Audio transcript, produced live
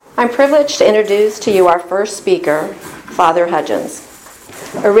I'm privileged to introduce to you our first speaker, Father Hudgins.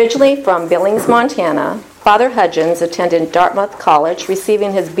 Originally from Billings, Montana, Father Hudgins attended Dartmouth College,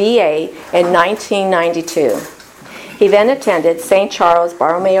 receiving his BA in 1992. He then attended St. Charles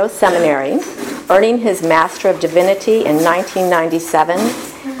Borromeo Seminary, earning his Master of Divinity in 1997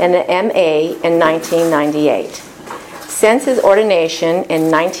 and an MA in 1998. Since his ordination in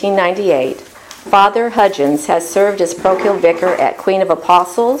 1998, Father Hudgins has served as parochial vicar at Queen of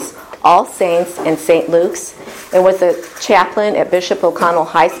Apostles, All Saints, and St. Luke's, and was a chaplain at Bishop O'Connell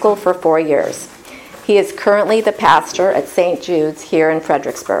High School for 4 years. He is currently the pastor at St. Jude's here in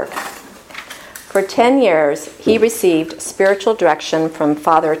Fredericksburg. For 10 years, he received spiritual direction from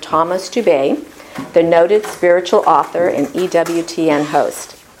Father Thomas Dubé, the noted spiritual author and EWTN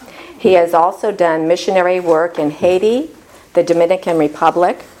host. He has also done missionary work in Haiti, the Dominican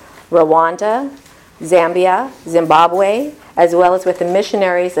Republic, Rwanda, Zambia, Zimbabwe, as well as with the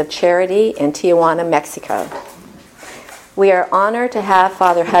Missionaries of Charity in Tijuana, Mexico. We are honored to have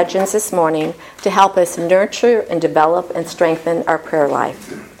Father Hudgins this morning to help us nurture and develop and strengthen our prayer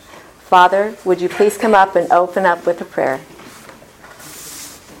life. Father, would you please come up and open up with a prayer?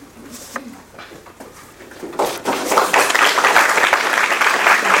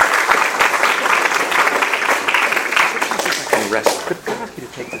 Rest. Could I ask you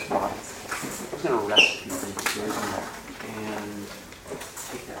to take this bottle? I'm just going to rest you and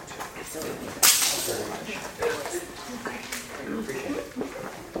take that too. Thank you very much. Okay. I appreciate it.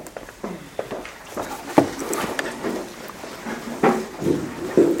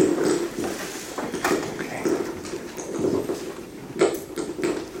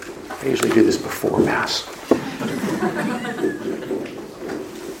 Okay. I usually do this before Mass.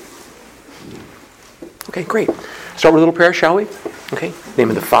 Okay, great. Start with a little prayer, shall we? Okay. In the name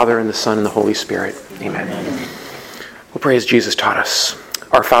of the Father, and the Son, and the Holy Spirit. Amen. We'll pray as Jesus taught us.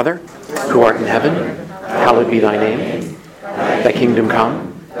 Our Father, who art in heaven, hallowed be thy name. Thy kingdom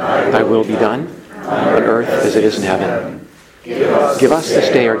come, thy will be done, on earth as it is in heaven. Give us this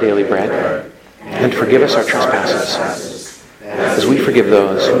day our daily bread, and forgive us our trespasses, as we forgive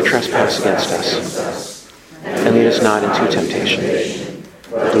those who trespass against us. And lead us not into temptation,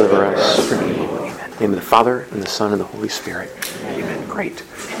 but deliver us from evil. In the name of the Father, and the Son, and the Holy Spirit. Amen. Great.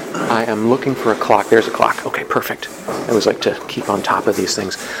 I am looking for a clock. There's a clock. Okay, perfect. I always like to keep on top of these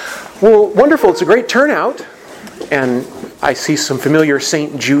things. Well, wonderful. It's a great turnout. And I see some familiar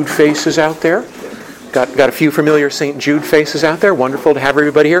St. Jude faces out there. Got a few familiar St. Jude faces out there. Wonderful to have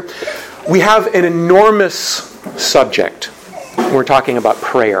everybody here. We have an enormous subject. We're talking about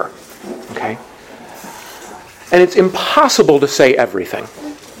prayer. Okay? And it's impossible to say everything.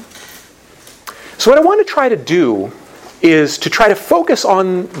 So what I want to try to do is to try to focus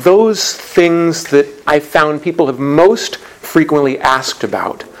on those things that I found people have most frequently asked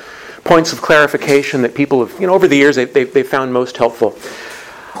about. Points of clarification that people have, over the years, they've found most helpful.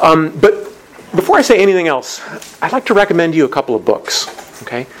 But before I say anything else, I'd like to recommend you a couple of books.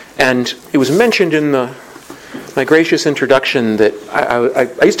 Okay? And it was mentioned in my gracious introduction that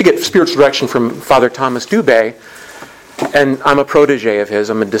I used to get spiritual direction from Father Thomas Dubé. And I'm a protege of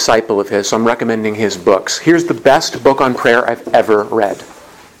his, I'm a disciple of his, so I'm recommending his books. Here's the best book on prayer I've ever read.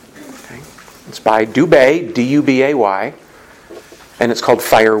 Okay? It's by Dubay, D-U-B-A-Y, and it's called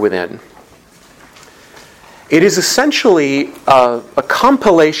Fire Within. It is essentially a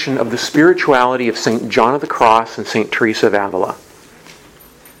compilation of the spirituality of St. John of the Cross and St. Teresa of Avila.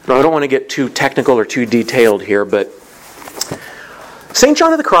 Now, I don't want to get too technical or too detailed here, but St.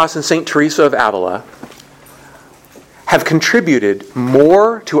 John of the Cross and St. Teresa of Avila have contributed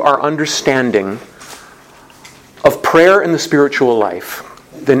more to our understanding of prayer in the spiritual life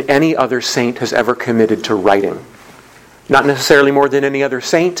than any other saint has ever committed to writing. Not necessarily more than any other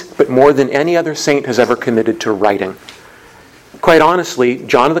saint, but more than any other saint has ever committed to writing. Quite honestly,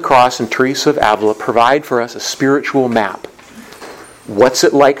 John of the Cross and Teresa of Avila provide for us a spiritual map. What's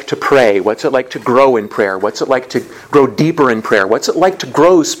it like to pray? What's it like to grow in prayer? What's it like to grow deeper in prayer? What's it like to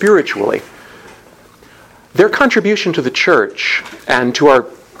grow spiritually? Their contribution to the church and to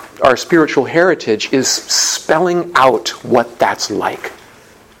our spiritual heritage is spelling out what that's like.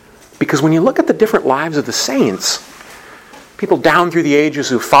 Because when you look at the different lives of the saints, people down through the ages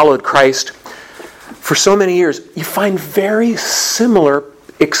who followed Christ for so many years, you find very similar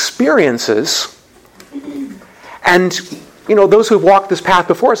experiences. And, those who have walked this path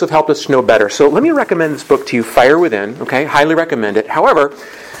before us have helped us to know better. So let me recommend this book to you, Fire Within. Okay, highly recommend it. However,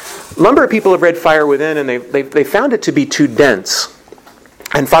 a number of people have read Fire Within, and they found it to be too dense.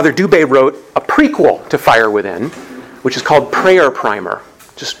 And Father Dubé wrote a prequel to Fire Within, which is called Prayer Primer.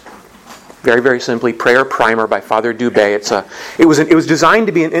 Just Very, very simply, Prayer Primer by Father Dubé. It was designed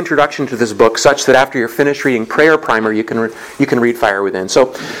to be an introduction to this book, such that after you're finished reading Prayer Primer, you can read Fire Within.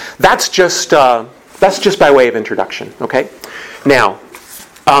 So that's just by way of introduction. Okay. Now,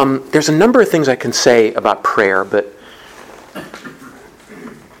 there's a number of things I can say about prayer, but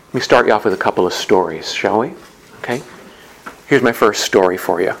let me start you off with a couple of stories, shall we? Okay. Here's my first story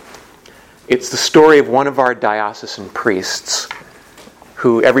for you. It's the story of one of our diocesan priests,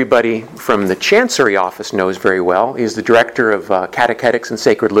 who everybody from the Chancery office knows very well. He's the director of Catechetics and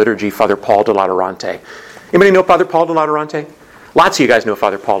Sacred Liturgy, Father Paul de Laterante. Anybody know Father Paul de Laterante? Lots of you guys know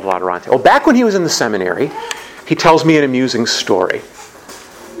Father Paul de Laterante. Well, back when he was in the seminary, he tells me an amusing story.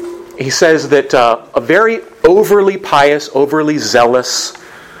 He says that a very overly pious, overly zealous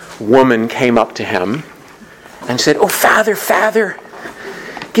woman came up to him and said, "Oh, Father,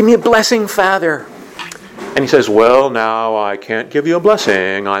 give me a blessing, Father." And he says, "Well, now I can't give you a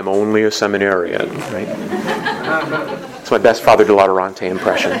blessing. I'm only a seminarian." Right? That's my best Father de Laterante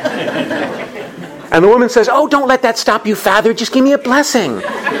impression. And the woman says, "Oh, don't let that stop you, Father. Just give me a blessing."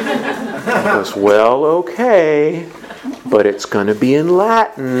 He goes, "Well, okay, but it's going to be in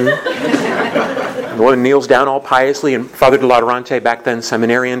Latin." And the woman kneels down all piously, and Father de Laterante, back then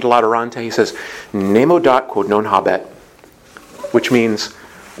seminarian de Laterante, he says, "Nemo dat quod non habet," which means,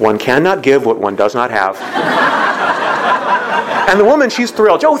 one cannot give what one does not have. And the woman, she's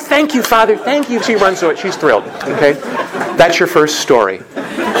thrilled. "Oh, thank you, Father, thank you." She runs to it. She's thrilled. Okay? That's your first story.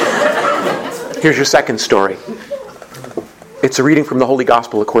 Here's your second story. It's a reading from the Holy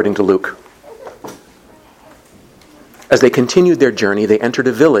Gospel according to Luke. As they continued their journey, they entered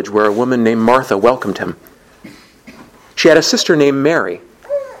a village where a woman named Martha welcomed him. She had a sister named Mary,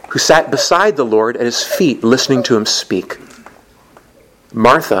 who sat beside the Lord at his feet, listening to him speak.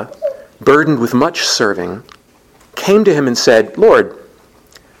 Martha, burdened with much serving, came to him and said, "Lord,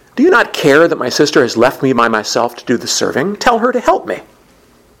 do you not care that my sister has left me by myself to do the serving? Tell her to help me."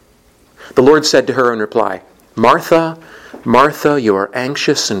 The Lord said to her in reply, "Martha, Martha, you are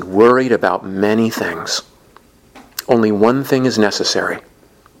anxious and worried about many things. Only one thing is necessary.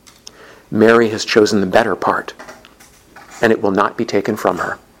 Mary has chosen the better part, and it will not be taken from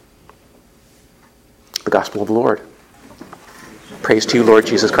her." The Gospel of the Lord. Praise to you, Lord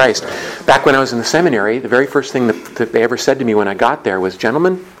Jesus Christ. Back when I was in the seminary, the very first thing that they ever said to me when I got there was,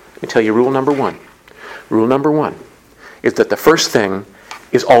 "Gentlemen, let me tell you rule number one. Rule number one is that the first thing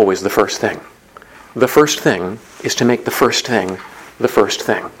is always the first thing. The first thing is to make the first thing the first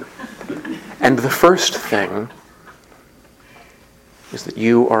thing. And the first thing is that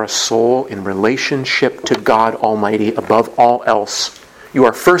you are a soul in relationship to God Almighty above all else. You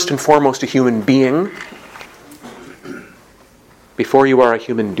are first and foremost a human being before you are a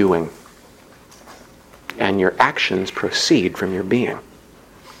human doing. And your actions proceed from your being.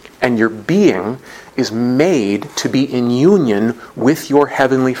 And your being is made to be in union with your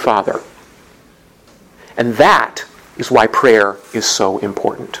Heavenly Father. And that is why prayer is so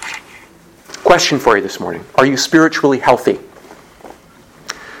important. Question for you this morning. Are you spiritually healthy?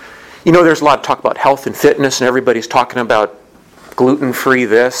 You know, there's a lot of talk about health and fitness, and everybody's talking about gluten-free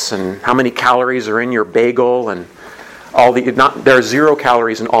this, and how many calories are in your bagel, and there are 0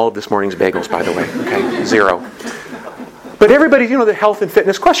 calories in all of this morning's bagels, by the way. Okay, 0. But everybody, the health and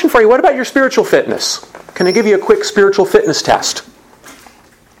fitness. Question for you, what about your spiritual fitness? Can I give you a quick spiritual fitness test?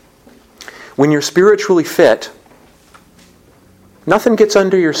 When you're spiritually fit, nothing gets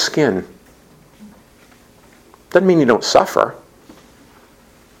under your skin. Doesn't mean you don't suffer.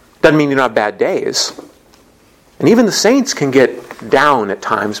 Doesn't mean you don't have bad days. And even the saints can get down at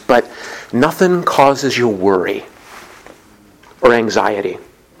times, but nothing causes you worry or anxiety.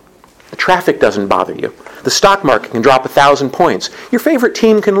 The traffic doesn't bother you. The stock market can drop 1,000 points. Your favorite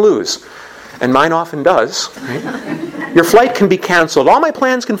team can lose. And mine often does. Right? Your flight can be canceled. All my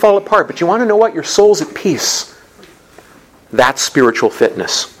plans can fall apart. But you want to know what? Your soul's at peace. That's spiritual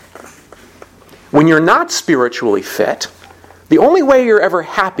fitness. When you're not spiritually fit, the only way you're ever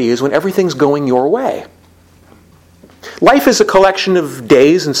happy is when everything's going your way. Life is a collection of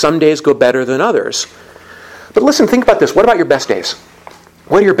days, and some days go better than others. But listen, think about this. What about your best days?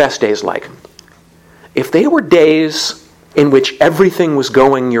 What are your best days like? If they were days in which everything was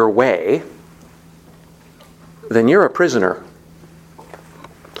going your way, then you're a prisoner.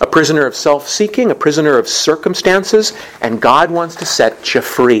 A prisoner of self-seeking, a prisoner of circumstances, and God wants to set you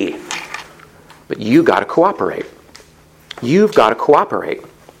free. But you got to cooperate. You've got to cooperate.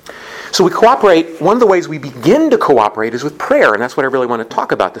 So we cooperate. One of the ways we begin to cooperate is with prayer, and that's what I really want to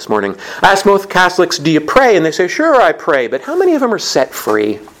talk about this morning. I ask most Catholics, do you pray? And they say, sure, I pray. But how many of them are set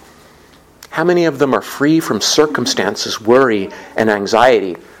free? How many of them are free from circumstances, worry, and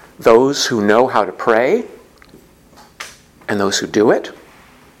anxiety? those who know how to pray, and those who do it,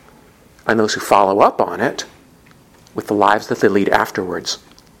 and those who follow up on it with the lives that they lead afterwards.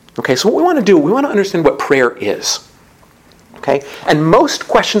 Okay, so what we want to do, we want to understand what prayer is. Okay? And most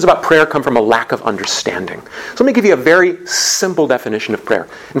questions about prayer come from a lack of understanding. So let me give you a very simple definition of prayer.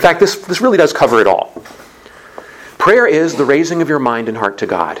 In fact, this really does cover it all. Prayer is the raising of your mind and heart to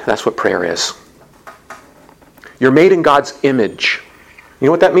God. That's what prayer is. You're made in God's image. You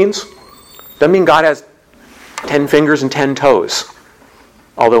know what that means? Doesn't mean God has 10 fingers and 10 toes.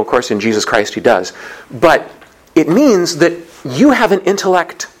 Although, of course, in Jesus Christ he does. But it means that you have an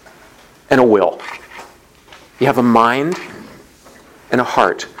intellect and a will. You have a mind and a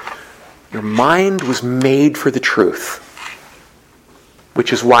heart. Your mind was made for the truth,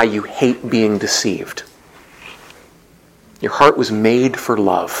 which is why you hate being deceived. Your heart was made for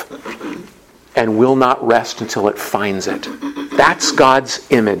love and will not rest until it finds it. That's God's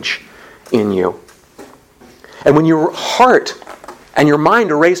image in you. And when your heart and your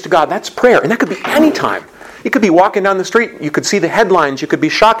mind are raised to God, that's prayer. And that could be any time. You could be walking down the street, you could see the headlines, you could be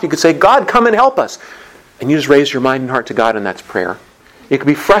shocked, you could say, God, come and help us. And you just raise your mind and heart to God, and that's prayer. You could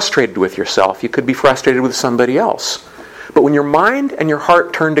be frustrated with yourself, you could be frustrated with somebody else. But when your mind and your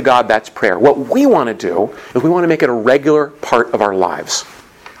heart turn to God, that's prayer. What we want to do is we want to make it a regular part of our lives.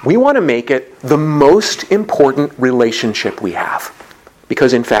 We want to make it the most important relationship we have.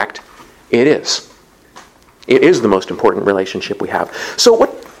 Because in fact, it is. It is the most important relationship we have. So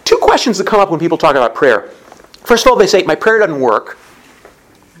two questions that come up when people talk about prayer. First of all, they say, my prayer doesn't work.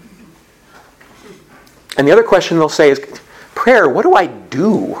 And the other question they'll say is, prayer, what do I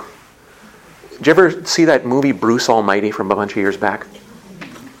do? Did you ever see that movie Bruce Almighty from a bunch of years back?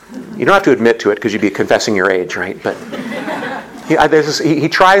 You don't have to admit to it because you'd be confessing your age, right? But he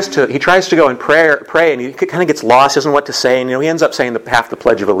tries to go and pray, and he kind of gets lost, doesn't know what to say, and he ends up saying half the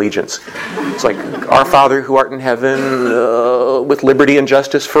Pledge of Allegiance. It's like, Our Father who art in heaven, with liberty and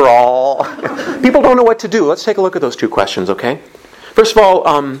justice for all. People don't know what to do. Let's take a look at those two questions, okay? First of all,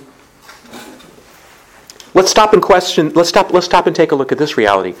 let's stop and take a look at this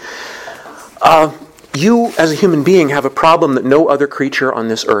reality. You, as a human being, have a problem that no other creature on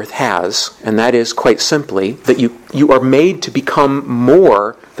this earth has, and that is, quite simply, that you are made to become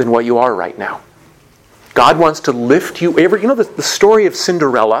more than what you are right now. God wants to lift you. The story of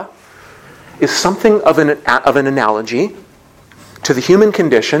Cinderella is something of an analogy to the human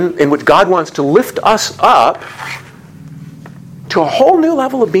condition in which God wants to lift us up to a whole new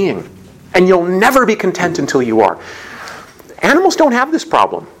level of being. And you'll never be content until you are. Animals don't have this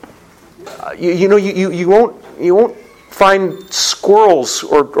problem. You won't find squirrels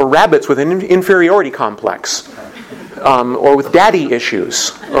or rabbits with an inferiority complex, or with daddy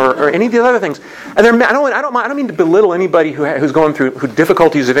issues, or any of the other things. And I don't mean to belittle anybody who's going through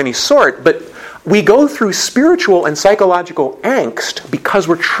difficulties of any sort, but we go through spiritual and psychological angst because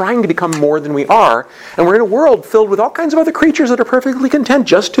we're trying to become more than we are, and we're in a world filled with all kinds of other creatures that are perfectly content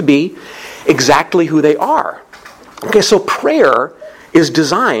just to be exactly who they are. Okay, so prayer is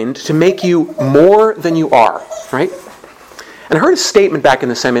designed to make you more than you are, right? And I heard a statement back in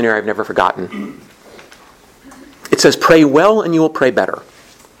the seminary I've never forgotten. It says, pray well and you will pray better.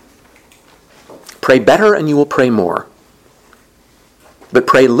 Pray better and you will pray more. But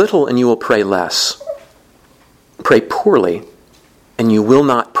pray little and you will pray less. Pray poorly and you will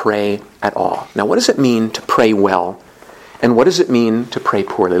not pray at all. Now, what does it mean to pray well? And what does it mean to pray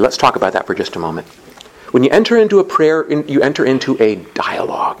poorly? Let's talk about that for just a moment. When you enter into a prayer, you enter into a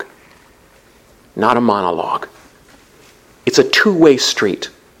dialogue, not a monologue. It's a two-way street.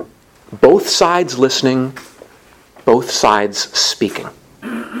 Both sides listening, both sides speaking.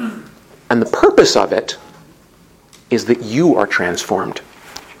 And the purpose of it is that you are transformed.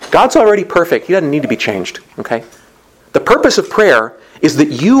 God's already perfect. He doesn't need to be changed, okay? The purpose of prayer is that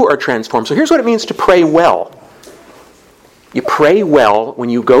you are transformed. So here's what it means to pray well. You pray well when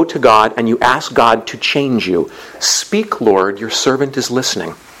you go to God and you ask God to change you. Speak, Lord, your servant is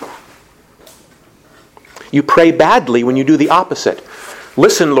listening. You pray badly when you do the opposite.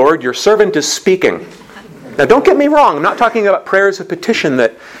 Listen, Lord, your servant is speaking. Now, don't get me wrong. I'm not talking about prayers of petition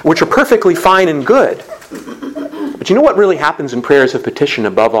which are perfectly fine and good. But you know what really happens in prayers of petition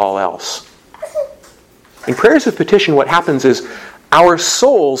above all else? In prayers of petition, what happens is our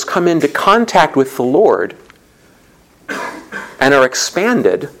souls come into contact with the Lord and are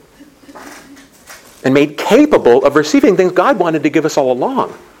expanded and made capable of receiving things God wanted to give us all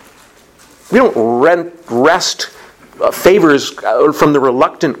along. We don't wrest favors from the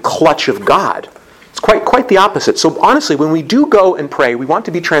reluctant clutch of God. It's quite the opposite. So honestly, when we do go and pray, we want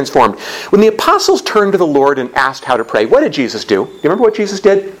to be transformed. When the apostles turned to the Lord and asked how to pray, what did Jesus do? Do you remember what Jesus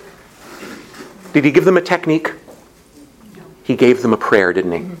did? Did he give them a technique? He gave them a prayer,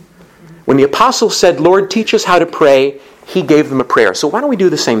 didn't he? When the apostles said, Lord, teach us how to pray, he gave them a prayer. So why don't we do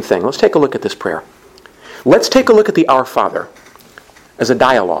the same thing? Let's take a look at this prayer. Let's take a look at the Our Father as a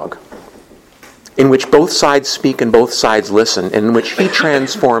dialogue in which both sides speak and both sides listen, and in which he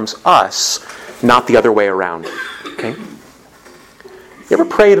transforms us, not the other way around. Okay? You ever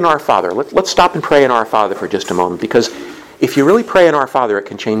prayed in Our Father? Let's stop and pray in Our Father for just a moment, because if you really pray in Our Father, it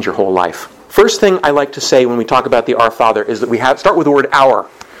can change your whole life. First thing I like to say when we talk about the Our Father is that we start with the word our.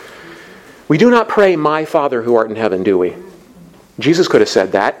 We do not pray, my Father who art in heaven, do we? Jesus could have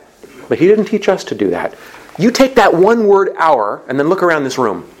said that, but he didn't teach us to do that. You take that one word, our, and then look around this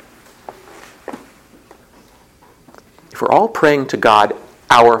room. If we're all praying to God,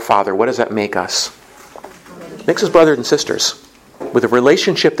 our Father, what does that make us? It makes us brothers and sisters with a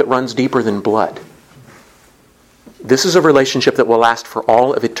relationship that runs deeper than blood. This is a relationship that will last for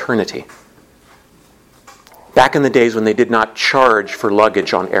all of eternity. Back in the days when they did not charge for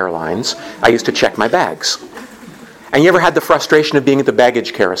luggage on airlines, I used to check my bags. And you ever had the frustration of being at the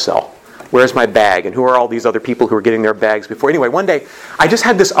baggage carousel? Where's my bag? And who are all these other people who are getting their bags before? Anyway, one day, I just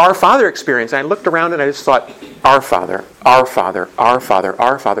had this Our Father experience. And I looked around and I just thought, Our Father, Our Father, Our Father,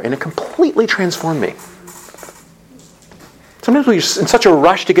 Our Father. And it completely transformed me. Sometimes we're in such a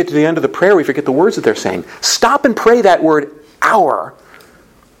rush to get to the end of the prayer, we forget the words that they're saying. Stop and pray that word, our.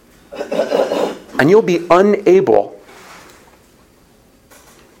 And you'll be unable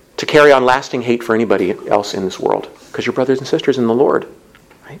to carry on lasting hate for anybody else in this world, because you're brothers and sisters in the Lord.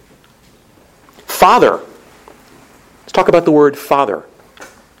 Right? Father. Let's talk about the word Father.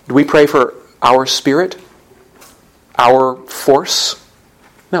 Do we pray for our spirit? Our force?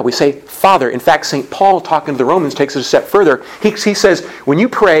 No, we say Father. In fact, St. Paul, talking to the Romans, takes it a step further. He says, when you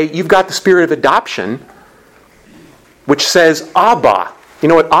pray, you've got the spirit of adoption, which says Abba. You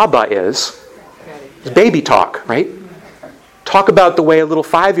know what Abba is? It's baby talk, right? Talk about the way a little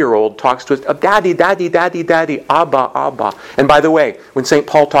 5-year-old talks to us, Daddy, Daddy, Daddy, Daddy, Abba, Abba. And by the way, when St.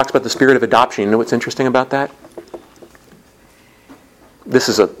 Paul talks about the spirit of adoption, you know what's interesting about that? This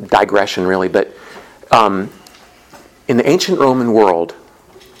is a digression, really, but in the ancient Roman world,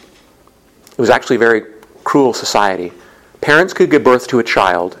 it was actually a very cruel society. Parents could give birth to a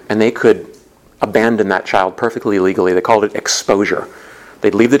child, and they could abandon that child perfectly legally. They called it exposure.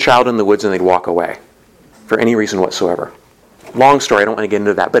 They'd leave the child in the woods and they'd walk away for any reason whatsoever. Long story, I don't want to get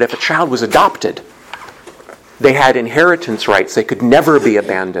into that. But if a child was adopted, they had inheritance rights. They could never be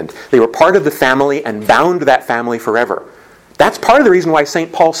abandoned. They were part of the family and bound to that family forever. That's part of the reason why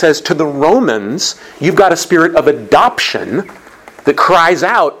St. Paul says to the Romans, you've got a spirit of adoption that cries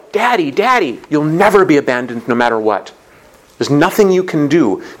out, Daddy, Daddy, you'll never be abandoned no matter what. There's nothing you can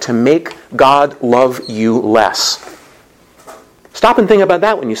do to make God love you less. Stop and think about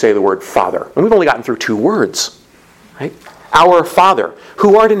that when you say the word Father. And we've only gotten through 2 words. Right? Our Father,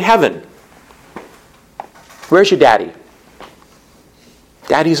 who art in heaven. Where's your daddy?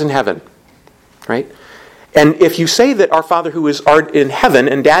 Daddy's in heaven. Right? And if you say that our Father who art in heaven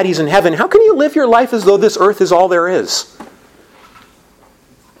and Daddy's in heaven, how can you live your life as though this earth is all there is?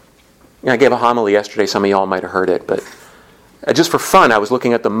 I gave a homily yesterday. Some of y'all might have heard it, but just for fun, I was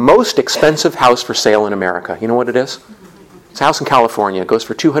looking at the most expensive house for sale in America. You know what it is? It's a house in California. It goes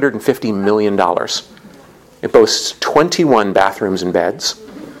for $250 million. It boasts 21 bathrooms and beds,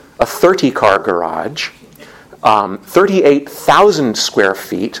 a 30-car garage, 38,000 square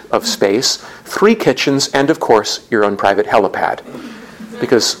feet of space, 3 kitchens, and of course, your own private helipad.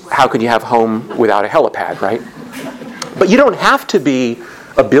 Because how could you have home without a helipad, right? But you don't have to be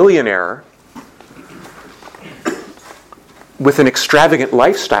a billionaire with an extravagant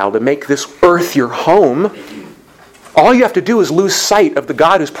lifestyle to make this earth your home. All you have to do is lose sight of the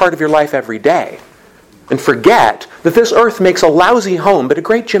God who's part of your life every day and forget that this earth makes a lousy home but a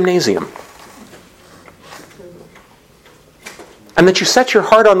great gymnasium. And that you set your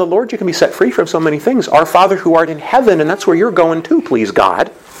heart on the Lord, you can be set free from so many things. Our Father who art in heaven, and that's where you're going too, please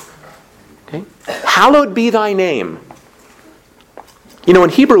God. Okay? Hallowed be thy name. You know,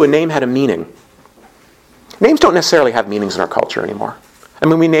 in Hebrew, a name had a meaning. Names don't necessarily have meanings in our culture anymore. I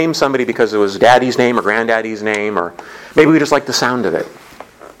mean, we name somebody because it was daddy's name or granddaddy's name, or maybe we just like the sound of it.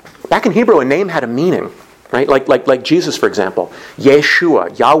 Back in Hebrew, a name had a meaning, right? Like Jesus, for example.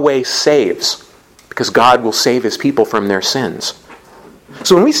 Yeshua, Yahweh saves, because God will save his people from their sins.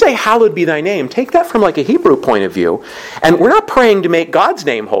 So when we say, hallowed be thy name, take that from like a Hebrew point of view, and we're not praying to make God's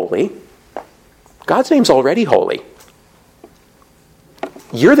name holy. God's name's already holy.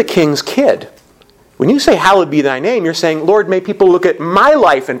 You're the king's kid. When you say, hallowed be thy name, you're saying, Lord, may people look at my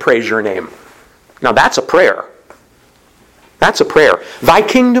life and praise your name. Now that's a prayer. That's a prayer. Thy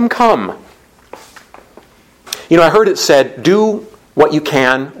kingdom come. I heard it said, do what you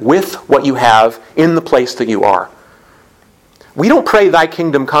can with what you have in the place that you are. We don't pray thy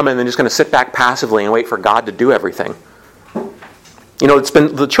kingdom come and then just going to sit back passively and wait for God to do everything.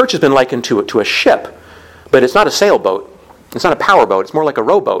 The church has been likened to a ship, but it's not a sailboat. It's not a powerboat. It's more like a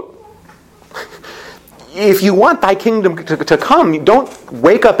rowboat. If you want thy kingdom to come, don't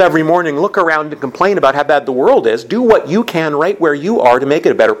wake up every morning, look around and complain about how bad the world is. Do what you can right where you are to make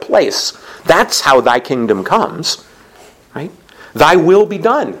it a better place. That's how thy kingdom comes. Right? Thy will be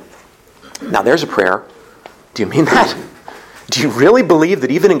done. Now there's a prayer. Do you mean that? Do you really believe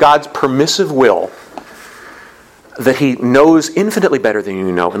that even in God's permissive will, that he knows infinitely better than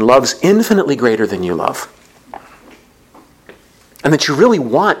you know and loves infinitely greater than you love? And that you really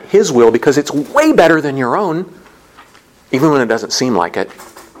want his will because it's way better than your own, even when it doesn't seem like it.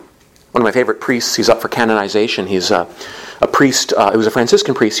 One of my favorite priests, he's up for canonization. He's a priest, he was a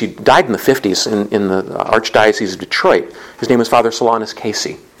Franciscan priest. He died in the 50s in the Archdiocese of Detroit. His name was Father Solanus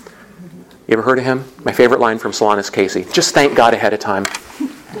Casey. You ever heard of him? My favorite line from Solanus Casey: just thank God ahead of time.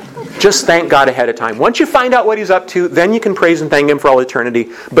 Just thank God ahead of time. Once you find out what he's up to, then you can praise and thank him for all eternity.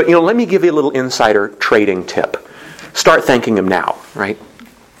 But let me give you a little insider trading tip. Start thanking him now, right?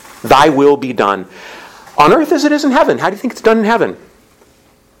 Thy will be done on earth as it is in heaven. How do you think it's done in heaven?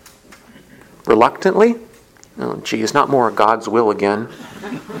 Reluctantly? Oh, geez, not more of God's will again.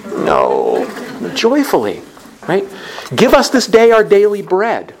 No, joyfully, right? Give us this day our daily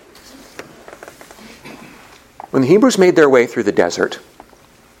bread. When the Hebrews made their way through the desert,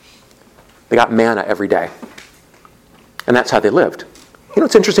 they got manna every day. And that's how they lived. You know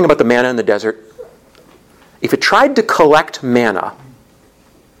what's interesting about the manna in the desert? If it tried to collect manna,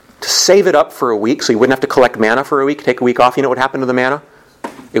 to save it up for a week, so you wouldn't have to collect manna for a week, take a week off, you know what happened to the manna?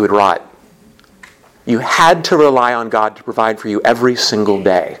 It would rot. You had to rely on God to provide for you every single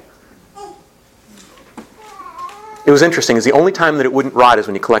day. It was interesting, is the only time that it wouldn't rot is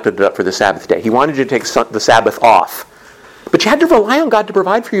when you collected it up for the Sabbath day. He wanted you to take the Sabbath off. But you had to rely on God to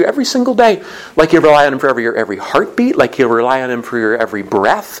provide for you every single day. Like you rely on him for your every heartbeat, like you rely on him for your every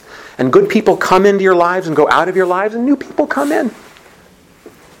breath. And good people come into your lives and go out of your lives, and new people come in.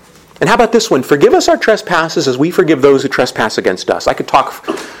 And how about this one? Forgive us our trespasses as we forgive those who trespass against us. I could talk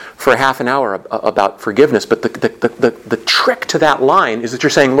for a half an hour about forgiveness, but the trick to that line is that you're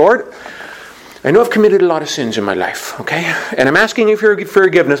saying, Lord, I know I've committed a lot of sins in my life, okay? And I'm asking you for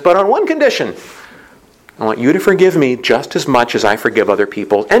forgiveness, but on one condition. I want you to forgive me just as much as I forgive other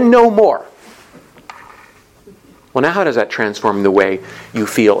people, and no more. Well, now how does that transform the way you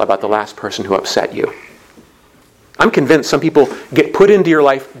feel about the last person who upset you? I'm convinced some people get put into your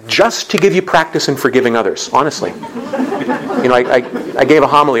life just to give you practice in forgiving others, honestly. I gave a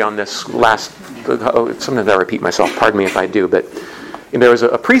homily on this sometimes I repeat myself, pardon me if I do, but there was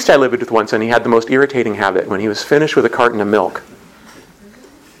a priest I lived with once, and he had the most irritating habit. When he was finished with a carton of milk,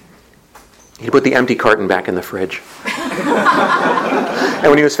 he'd put the empty carton back in the fridge. And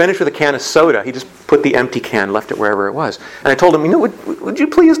when he was finished with a can of soda, he just put the empty can, left it wherever it was. And I told him, would you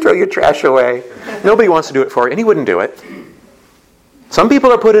please throw your trash away? Nobody wants to do it for you. And he wouldn't do it. Some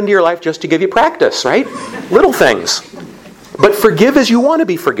people are put into your life just to give you practice, right? Little things. But forgive as you want to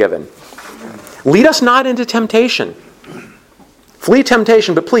be forgiven. Lead us not into temptation. Flee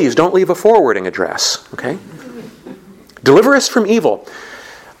temptation, but please don't leave a forwarding address, okay? Deliver us from evil.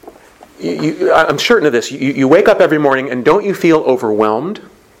 I'm certain of this. You wake up every morning and don't you feel overwhelmed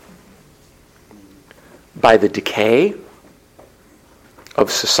by the decay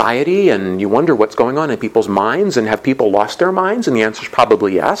of society, and you wonder what's going on in people's minds, and have people lost their minds? And the answer is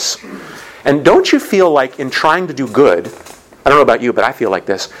probably yes. And don't you feel like in trying to do good, I don't know about you, but I feel like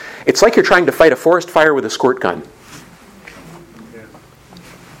this, it's like you're trying to fight a forest fire with a squirt gun.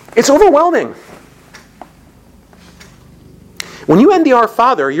 It's overwhelming. When you end the Our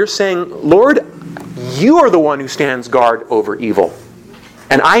Father, you're saying, Lord, you are the one who stands guard over evil.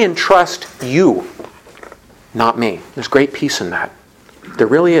 And I entrust you, not me. There's great peace in that. There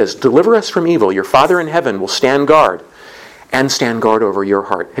really is. Deliver us from evil. Your Father in heaven will stand guard and stand guard over your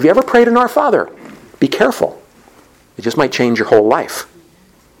heart. Have you ever prayed an Our Father? Be careful. It just might change your whole life.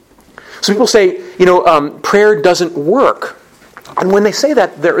 Some people say, prayer doesn't work. And when they say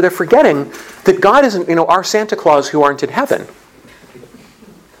that, they're forgetting that God isn't, our Santa Claus who aren't in heaven.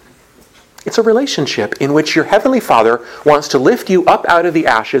 It's a relationship in which your Heavenly Father wants to lift you up out of the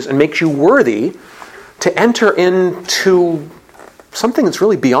ashes and makes you worthy to enter into something that's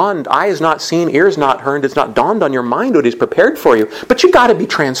really beyond eyes not seen, ears not heard. It's not dawned on your mind what He's prepared for you. But you've got to be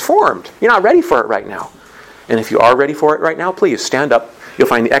transformed. You're not ready for it right now. And if you are ready for it right now, please stand up. You'll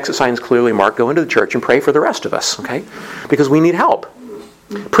find the exit signs clearly marked. Go into the church and pray for the rest of us, okay? Because we need help.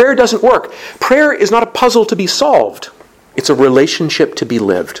 Prayer doesn't work. Prayer is not a puzzle to be solved. It's a relationship to be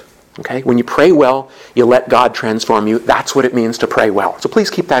lived. Okay? When you pray well, you let God transform you. That's what it means to pray well. So please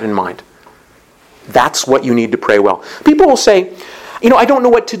keep that in mind. That's what you need to pray well. People will say, I don't know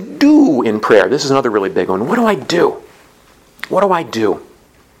what to do in prayer. This is another really big one. What do I do? What do I do?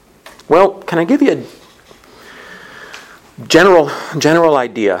 Well, can I give you a general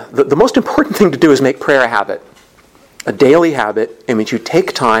idea? The most important thing to do is make prayer a habit. A daily habit in which you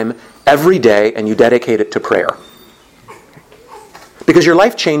take time every day and you dedicate it to prayer. Because your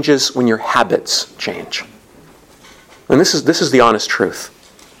life changes when your habits change. And this is the honest truth.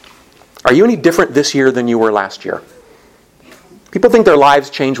 Are you any different this year than you were last year? People think their lives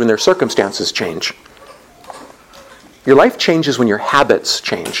change when their circumstances change. Your life changes when your habits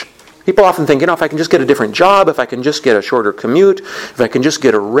change. People often think, if I can just get a different job, if I can just get a shorter commute, if I can just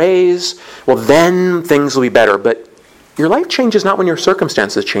get a raise, well then things will be better. But your life changes not when your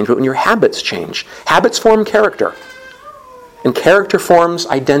circumstances change, but when your habits change. Habits form character. And character forms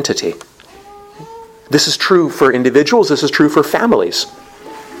identity. This is true for individuals. This is true for families.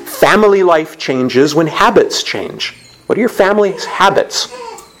 Family life changes when habits change. What are your family's habits?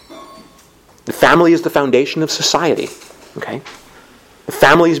 The family is the foundation of society. Okay? The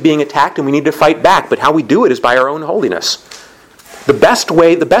family is being attacked and we need to fight back. But how we do it is by our own holiness. The best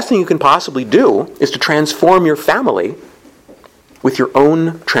thing you can possibly do is to transform your family with your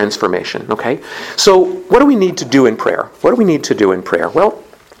own transformation, okay? So what do we need to do in prayer? What do we need to do in prayer? Well,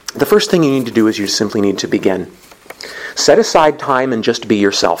 the first thing you need to do is you simply need to begin. Set aside time and just be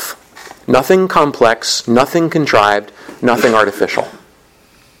yourself. Nothing complex, nothing contrived, nothing artificial.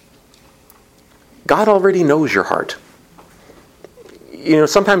 God already knows your heart.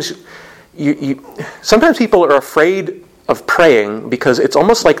 Sometimes people are afraid of praying because it's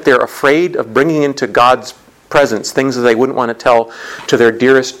almost like they're afraid of bringing into God's presence things that they wouldn't want to tell to their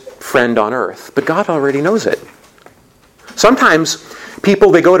dearest friend on earth. But God already knows it. Sometimes people,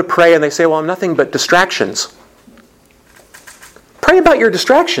 they go to pray and they say, well, I'm nothing but distractions. Pray about your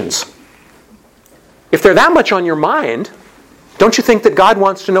distractions. If they're that much on your mind, don't you think that God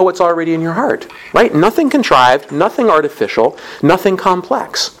wants to know what's already in your heart? Right? Nothing contrived, nothing artificial, nothing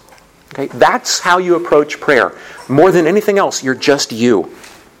complex. Okay? That's how you approach prayer. More than anything else, you're just you.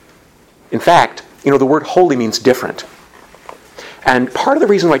 In fact, the word holy means different. And part of the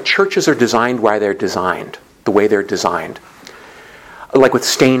reason why churches are designed the way they're designed, like with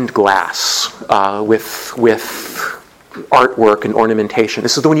stained glass, with artwork and ornamentation,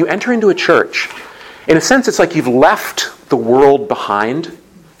 is that when you enter into a church, in a sense, it's like you've left the world behind,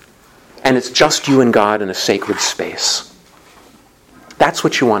 and it's just you and God in a sacred space. That's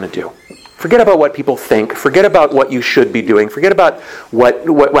what you want to do. Forget about what people think. Forget about what you should be doing. Forget about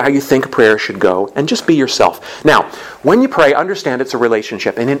how you think prayer should go, and just be yourself. Now, when you pray, understand it's a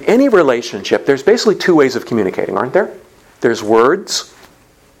relationship. And in any relationship, there's basically two ways of communicating, aren't there? There's words,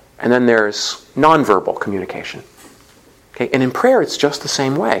 and then there's nonverbal communication. Okay? And in prayer, it's just the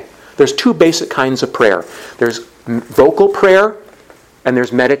same way. There's two basic kinds of prayer. There's vocal prayer, and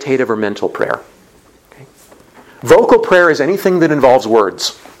there's meditative or mental prayer. Okay? Vocal prayer is anything that involves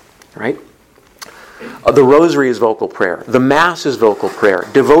words, right? The rosary is vocal prayer. The Mass is vocal prayer.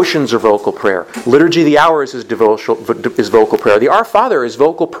 Devotions are vocal prayer. Liturgy of the Hours is vocal prayer. The Our Father is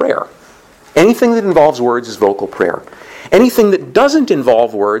vocal prayer. Anything that involves words is vocal prayer. Anything that doesn't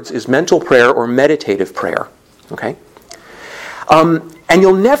involve words is mental prayer or meditative prayer. Okay? And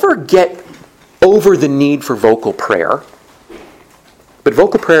you'll never get over the need for vocal prayer. But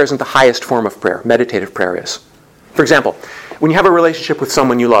vocal prayer isn't the highest form of prayer. Meditative prayer is. For example, when you have a relationship with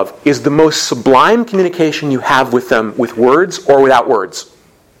someone you love, is the most sublime communication you have with them with words or without words?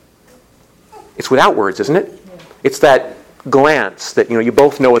 It's without words, isn't it? Yeah. It's that glance that you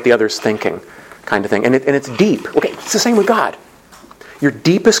both know what the other's thinking, kind of thing. And it's deep. Okay, it's the same with God. Your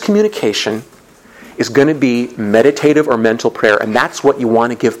deepest communication is going to be meditative or mental prayer, and that's what you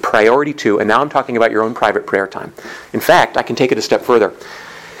want to give priority to. And now I'm talking about your own private prayer time. In fact, I can take it a step further.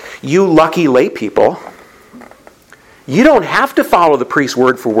 You lucky lay people, you don't have to follow the priest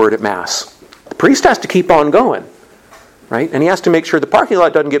word for word at Mass. The priest has to keep on going, right? And he has to make sure the parking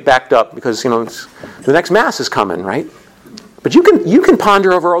lot doesn't get backed up because, the next Mass is coming, right? But you can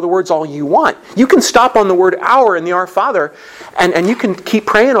ponder over all the words all you want. You can stop on the word hour in the Our Father, and you can keep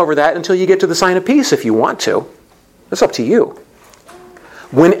praying over that until you get to the sign of peace if you want to. That's up to you.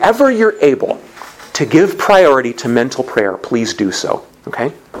 Whenever you're able to give priority to mental prayer, please do so,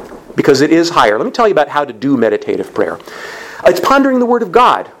 okay? Because it is higher. Let me tell you about how to do meditative prayer. It's pondering the Word of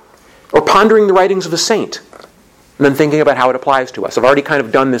God, or pondering the writings of a saint, and then thinking about how it applies to us. I've already kind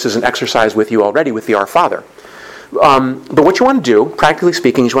of done this as an exercise with you already with the Our Father. But what you want to do, practically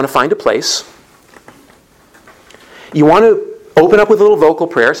speaking, is you want to find a place. You want to open up with a little vocal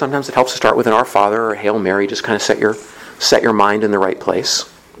prayer. Sometimes it helps to start with an Our Father or a Hail Mary. Just kind of set your mind in the right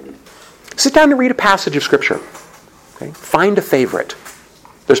place. Sit down and read a passage of Scripture. Okay? Find a favorite.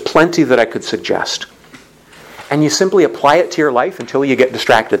 There's plenty that I could suggest. And you simply apply it to your life until you get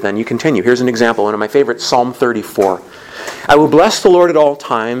distracted. Then you continue. Here's an example. One of my favorites, Psalm 34. I will bless the Lord at all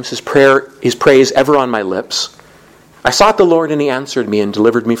times. His praise ever on my lips. I sought the Lord, and he answered me and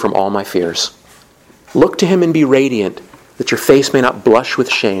delivered me from all my fears. Look to him and be radiant, that your face may not blush with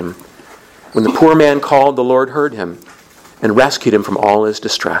shame. When the poor man called, the Lord heard him and rescued him from all his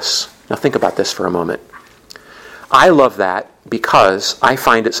distress. Now think about this for a moment. I love that because I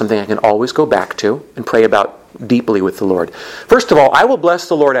find it something I can always go back to and pray about deeply with the Lord. First of all, I will bless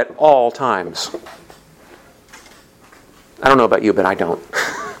the Lord at all times. I don't know about you, but I don't.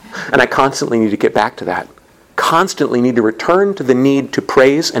 And I constantly need to get back to that. Constantly need to return to the need to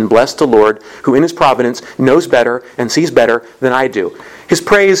praise and bless the Lord, who in his providence knows better and sees better than I do. His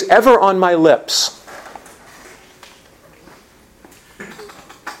praise ever on my lips.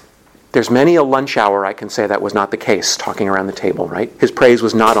 There's many a lunch hour I can say that was not the case, talking around the table, right? His praise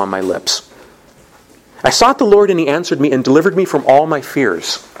was not on my lips. I sought the Lord, and he answered me and delivered me from all my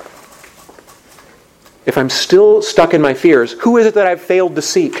fears. If I'm still stuck in my fears, who is it that I've failed to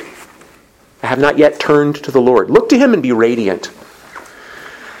seek? I have not yet turned to the Lord. Look to him and be radiant.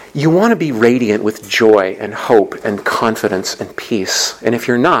 You want to be radiant with joy and hope and confidence and peace. And if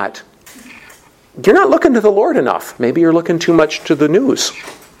you're not looking to the Lord enough. Maybe you're looking too much to the news.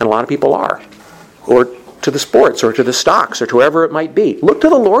 And a lot of people are. Or to the sports, or to the stocks, or to wherever it might be. Look to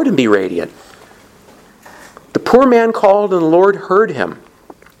the Lord and be radiant. The poor man called, and the Lord heard him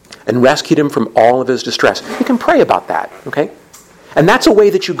and rescued him from all of his distress. You can pray about that, okay? And that's a way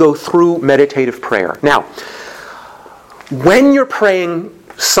that you go through meditative prayer. Now, when you're praying,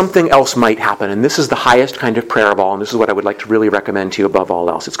 something else might happen, and this is the highest kind of prayer of all, and this is what I would like to really recommend to you above all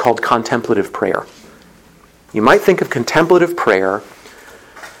else. It's called contemplative prayer. You might think of contemplative prayer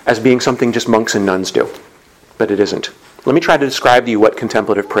as being something just monks and nuns do, but it isn't. Let me try to describe to you what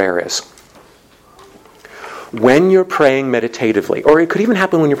contemplative prayer is. When you're praying meditatively, or it could even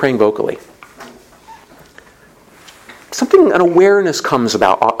happen when you're praying vocally, an awareness comes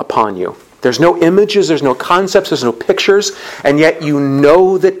upon you. There's no images, there's no concepts, there's no pictures, and yet you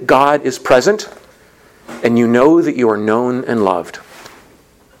know that God is present, and you know that you are known and loved.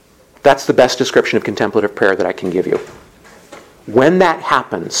 That's the best description of contemplative prayer that I can give you. When that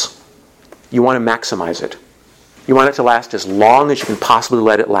happens, you want to maximize it. You want it to last as long as you can possibly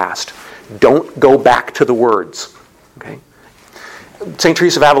let it last. Don't go back to the words. Okay? St.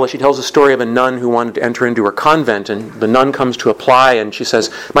 Teresa of Avila, she tells a story of a nun who wanted to enter into her convent, and the nun comes to apply, and she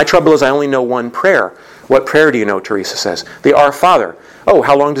says, "My trouble is I only know one prayer." "What prayer do you know?" Teresa says. "The Our Father." "Oh,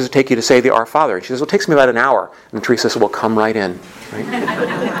 how long does it take you to say the Our Father?" And she says, "Well, it takes me about an hour." And Teresa says, "Well, come right in." Right?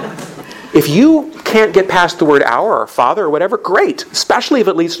 If you can't get past the word "our" or "Father" or whatever, great, especially if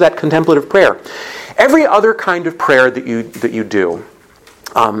it leads to that contemplative prayer. Every other kind of prayer that you do,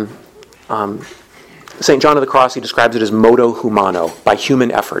 St. John of the Cross, he describes it as modo humano, by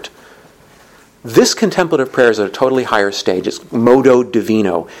human effort. This contemplative prayer is at a totally higher stage. It's modo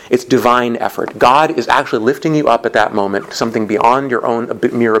divino. It's divine effort. God is actually lifting you up at that moment to something beyond your own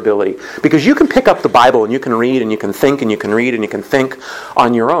mere ability. Because you can pick up the Bible and you can read and you can think and you can read and you can think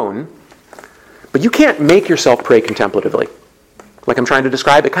on your own, but you can't make yourself pray contemplatively. Like I'm trying to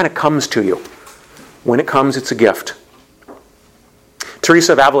describe, it kind of comes to you. When it comes, it's a gift.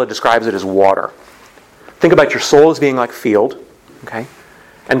 Teresa of Avila describes it as water. Think about your soul as being like field, okay?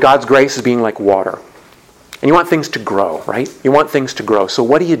 And God's grace as being like water. And you want things to grow, right? You want things to grow. So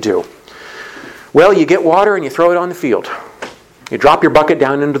what do? Well, you get water and you throw it on the field. You drop your bucket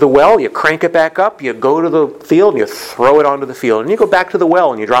down into the well, you crank it back up, you go to the field and you throw it onto the field. And you go back to the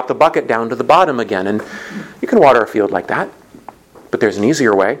well and you drop the bucket down to the bottom again. And you can water a field like that. But there's an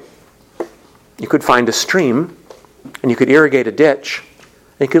easier way. You could find a stream and you could irrigate a ditch.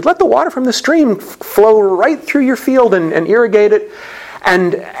 You could let the water from the stream flow right through your field and irrigate it.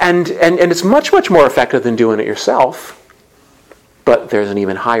 And it's much, much more effective than doing it yourself. But there's an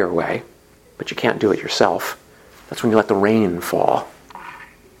even higher way. But you can't do it yourself. That's when you let the rain fall.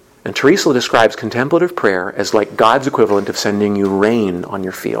 And Teresa describes contemplative prayer as like God's equivalent of sending you rain on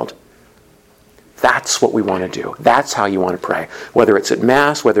your field. That's what we want to do. That's how you want to pray. Whether it's at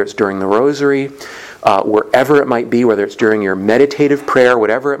Mass, whether it's during the Rosary, wherever it might be, whether it's during your meditative prayer,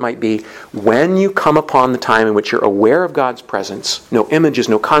 whatever it might be, when you come upon the time in which you're aware of God's presence, no images,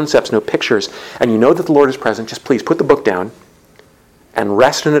 no concepts, no pictures, and you know that the Lord is present, just please put the book down and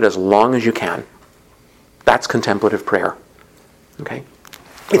rest in it as long as you can. That's contemplative prayer. Okay?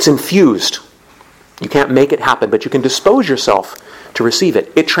 It's infused. You can't make it happen, but you can dispose yourself to receive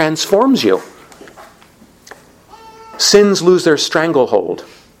it. It transforms you. Sins lose their stranglehold.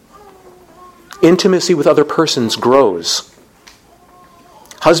 Intimacy with other persons grows.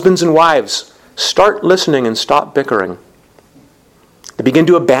 Husbands and wives, start listening and stop bickering. They begin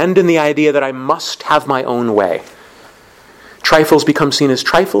to abandon the idea that I must have my own way. Trifles become seen as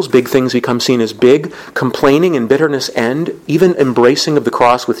trifles, big things become seen as big, complaining and bitterness end, even embracing of the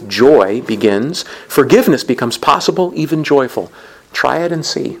cross with joy begins, forgiveness becomes possible, even joyful. Try it and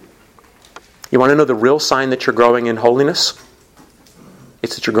see. You want to know the real sign that you're growing in holiness?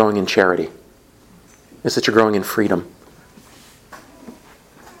 It's that you're growing in charity. It's that you're growing in freedom.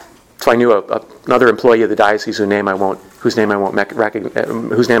 So I knew another employee of the diocese whose name I won't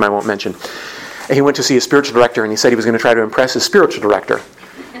mention. And he went to see his spiritual director, and he said he was going to try to impress his spiritual director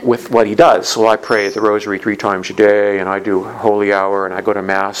with what he does. So I pray the rosary 3 times a day, and I do holy hour, and I go to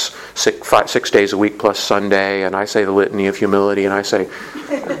Mass 6 days a week plus Sunday, and I say the litany of humility, and I say,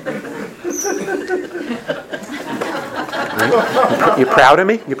 right? You proud of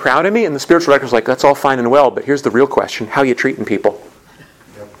me? You proud of me? And the spiritual director's like, that's all fine and well, but here's the real question. How are you treating people?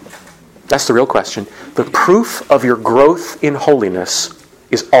 That's the real question. The proof of your growth in holiness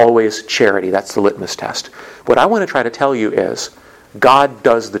is always charity. That's the litmus test. What I want to try to tell you is God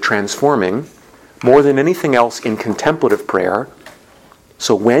does the transforming more than anything else in contemplative prayer.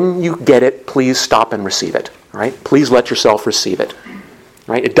 So when you get it, please stop and receive it. Right? Please let yourself receive it.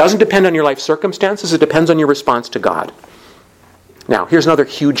 Right? It doesn't depend on your life circumstances. It depends on your response to God. Now, here's another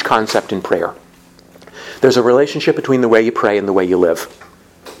huge concept in prayer. There's a relationship between the way you pray and the way you live.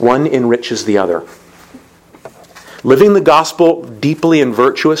 One enriches the other. Living the gospel deeply and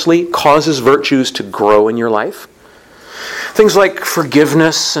virtuously causes virtues to grow in your life. Things like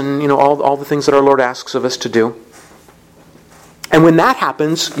forgiveness and all the things that our Lord asks of us to do. And when that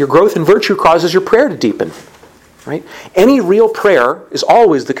happens, your growth in virtue causes your prayer to deepen. Right? Any real prayer is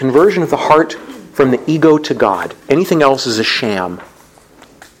always the conversion of the heart from the ego to God. Anything else is a sham.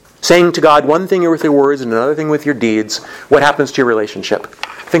 Saying to God one thing with your words and another thing with your deeds, what happens to your relationship?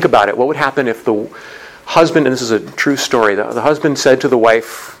 Think about it. What would happen if the husband, and this is a true story, the husband said to the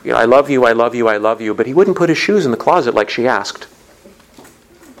wife, I love you, I love you, I love you, but he wouldn't put his shoes in the closet like she asked.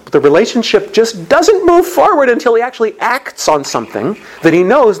 But the relationship just doesn't move forward until he actually acts on something that he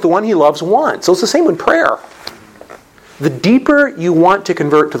knows the one he loves wants. So it's the same with prayer. The deeper you want to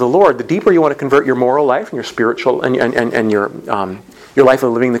convert to the Lord, the deeper you want to convert your moral life and your spiritual and your life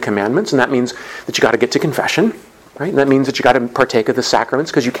of living the commandments, and that means that you got to get to confession, right? And that means that you got to partake of the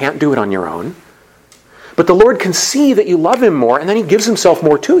sacraments because you can't do it on your own. But the Lord can see that you love Him more, and then He gives Himself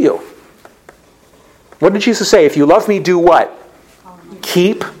more to you. What did Jesus say? If you love me, do what?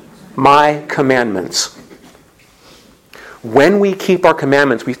 Keep my commandments. When we keep our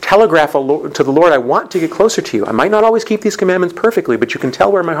commandments, we telegraph to the Lord, I want to get closer to you. I might not always keep these commandments perfectly, but you can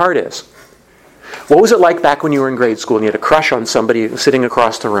tell where my heart is. What was it like back when you were in grade school and you had a crush on somebody sitting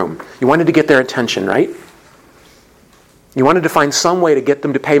across the room? You wanted to get their attention, right? You wanted to find some way to get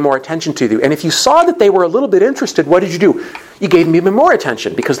them to pay more attention to you. And if you saw that they were a little bit interested, what did you do? You gave them even more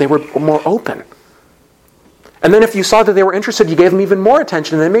attention because they were more open. And then if you saw that they were interested, you gave them even more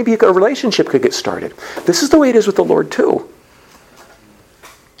attention, and then maybe a relationship could get started. This is the way it is with the Lord too.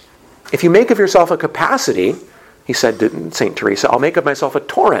 If you make of yourself a capacity, he said to St. Teresa, I'll make of myself a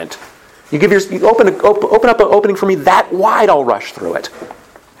torrent. You open up an opening for me that wide, I'll rush through it.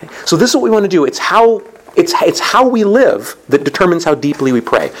 Okay? So this is what we want to do. It's how we live that determines how deeply we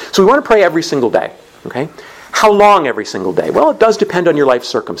pray. So we want to pray every single day. Okay? How long every single day? Well, it does depend on your life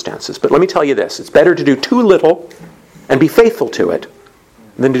circumstances. But let me tell you this. It's better to do too little and be faithful to it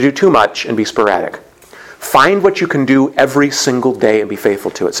than to do too much and be sporadic. Find what you can do every single day and be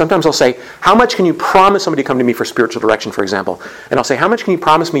faithful to it. Sometimes I'll say, how much can you promise somebody to come to me for spiritual direction, for example? And I'll say, how much can you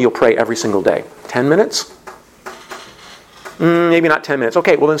promise me you'll pray every single day? 10 minutes? Maybe not 10 minutes.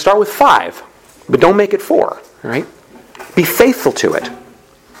 Okay, well then start with 5. But don't make it 4. All right? Be faithful to it.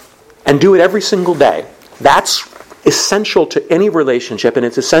 And do it every single day. That's essential to any relationship, and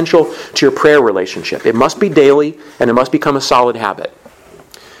it's essential to your prayer relationship. It must be daily, and it must become a solid habit.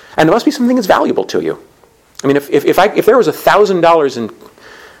 And it must be something that's valuable to you. I mean, if there was $1,000 in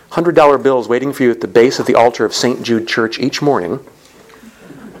 $100 bills waiting for you at the base of the altar of St. Jude Church each morning,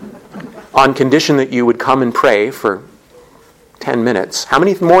 on condition that you would come and pray for 10 minutes, how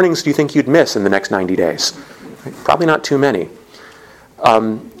many mornings do you think you'd miss in the next 90 days? Probably not too many.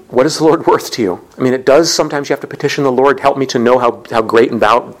 What is the Lord worth to you? I mean, it does sometimes you have to petition the Lord, help me to know how great and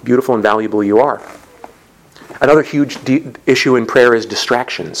beautiful and valuable you are. Another huge issue in prayer is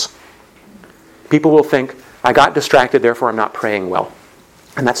distractions. People will think, I got distracted, therefore I'm not praying well.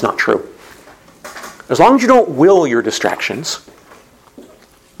 And that's not true. As long as you don't will your distractions,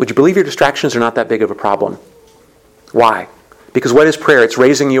 would you believe your distractions are not that big of a problem? Why? Because what is prayer? It's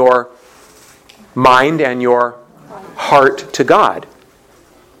raising your mind and your heart to God.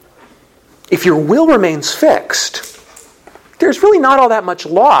 If your will remains fixed, there's really not all that much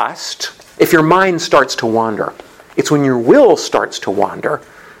lost if your mind starts to wander. It's when your will starts to wander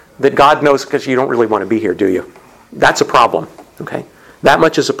that God knows, because you don't really want to be here, do you? That's a problem. Okay? That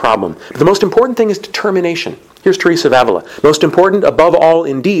much is a problem. But the most important thing is determination. Here's Teresa of Avila. Most important, above all,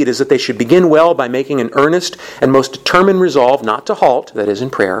 indeed, is that they should begin well by making an earnest and most determined resolve not to halt, that is in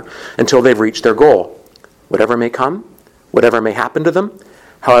prayer, until they've reached their goal. Whatever may come, whatever may happen to them,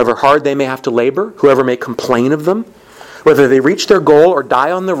 however hard they may have to labor, whoever may complain of them, whether they reach their goal or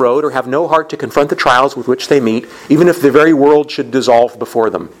die on the road or have no heart to confront the trials with which they meet, even if the very world should dissolve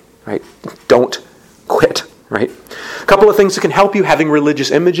before them. Right? Don't quit. Right? A couple of things that can help you: having religious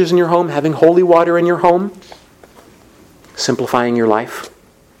images in your home, having holy water in your home, simplifying your life.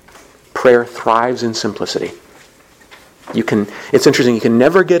 Prayer thrives in simplicity. It's interesting, you can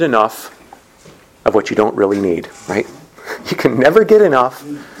never get enough of what you don't really need, right? You can never get enough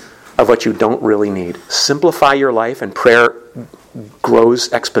of what you don't really need. Simplify your life and prayer grows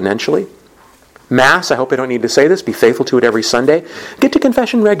exponentially. Mass, I hope I don't need to say this, be faithful to it every Sunday. Get to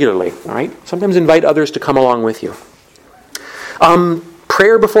confession regularly, all right? Sometimes invite others to come along with you.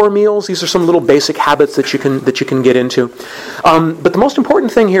 Prayer before meals, these are some little basic habits that you can get into. But the most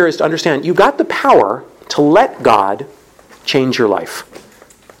important thing here is to understand you've got the power to let God change your life.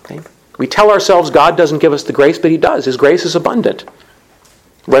 Okay? We tell ourselves God doesn't give us the grace, but He does. His grace is abundant.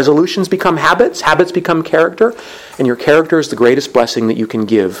 Resolutions become habits, habits become character, and your character is the greatest blessing that you can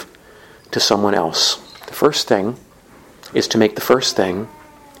give to someone else. The first thing is to make the first thing,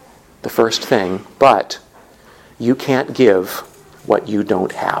 but you can't give what you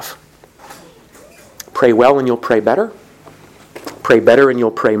don't have. Pray well and you'll pray better. Pray better and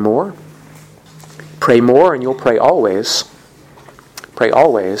you'll pray more. Pray more and you'll pray always. Pray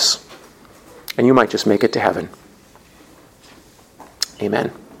always, and you might just make it to heaven.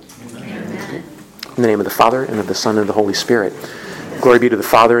 Amen. Amen. In the name of the Father, and of the Son, and of the Holy Spirit. Glory be to the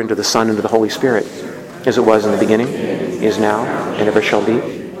Father, and to the Son, and to the Holy Spirit, as it was in the beginning, is now, and ever shall be,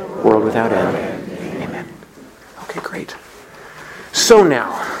 world without end. Amen. Okay, great. So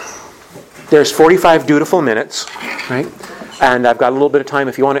now, there's 45 dutiful minutes, right? And I've got a little bit of time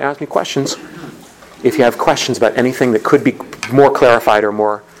if you want to ask me questions. If you have questions about anything that could be more clarified or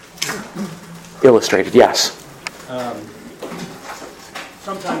more illustrated. Yes?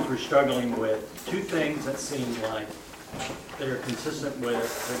 Sometimes we're struggling with two things that seem like they're consistent with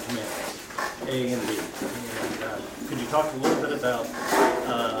the commandments, A and B. And, could you talk a little bit about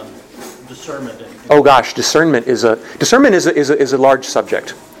discernment? Oh gosh, discernment is a large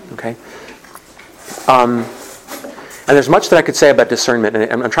subject. Okay, and there's much that I could say about discernment,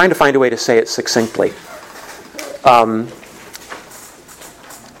 and I'm trying to find a way to say it succinctly.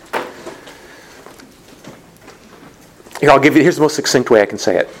 Here's the most succinct way I can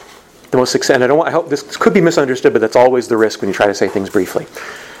say it. The most succinct, and I hope this could be misunderstood, but that's always the risk when you try to say things briefly.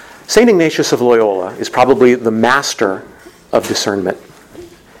 St. Ignatius of Loyola is probably the master of discernment.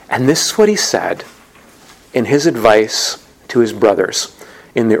 And this is what he said in his advice to his brothers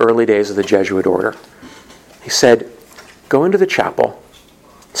in the early days of the Jesuit order. He said, go into the chapel,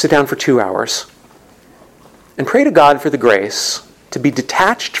 sit down for 2 hours, and pray to God for the grace to be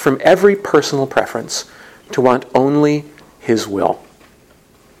detached from every personal preference, to want only His will.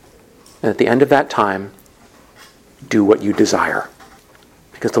 And at the end of that time, do what you desire,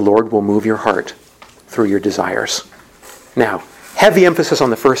 because the Lord will move your heart through your desires. Now, heavy emphasis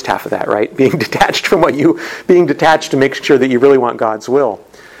on the first half of that, right? Being detached to make sure that you really want God's will.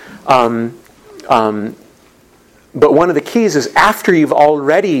 But one of the keys is after you've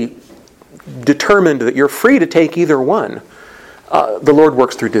already determined that you're free to take either one, the Lord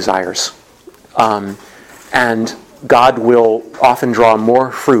works through desires. And God will often draw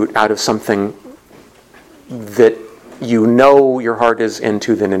more fruit out of something that you know your heart is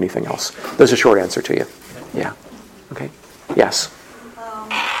into than anything else. There's a short answer to you. Yeah. Okay. Yes.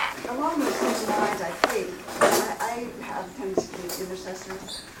 Along those same lines, I think, I have tendency to be intercessor,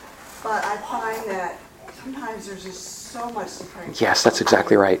 but I find that sometimes there's just so much to pray for. Yes, that's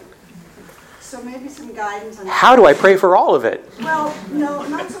exactly right. So maybe some guidance on how do I pray for all of it? Well, no,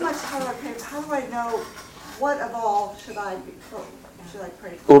 not so much how do I pray, but how do I know what of all should I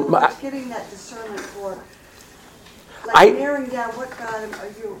pray for? Well, just getting that discernment for, like narrowing down what God are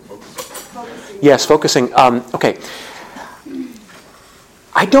you focusing on? Yes, focusing. Okay.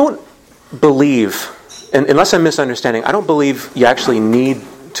 I don't believe, and unless I'm misunderstanding, I don't believe you actually need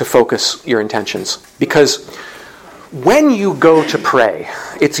to focus your intentions. Because when you go to pray,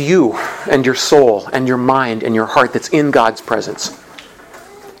 it's you and your soul and your mind and your heart that's in God's presence.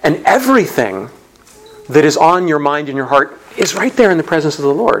 And everything that is on your mind and your heart is right there in the presence of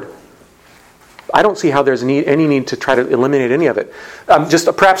the Lord. I don't see how there's any need to try to eliminate any of it.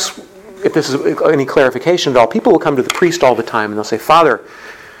 Just perhaps, if this is any clarification at all, people will come to the priest all the time and they'll say, Father,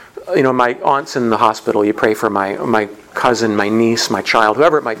 my aunt's in the hospital. You pray for my cousin, my niece, my child,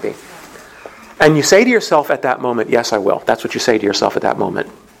 whoever it might be. And you say to yourself at that moment, yes, I will. That's what you say to yourself at that moment.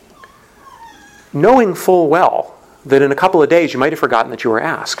 Knowing full well that in a couple of days you might have forgotten that you were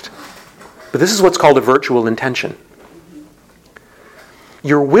asked. But this is what's called a virtual intention.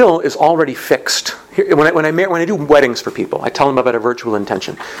 Your will is already fixed. When I do weddings for people, I tell them about a virtual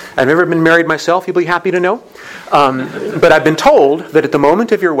intention. I've never been married myself, you'll be happy to know. But I've been told that at the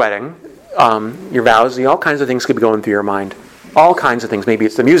moment of your wedding, your vows, all kinds of things could be going through your mind. All kinds of things. Maybe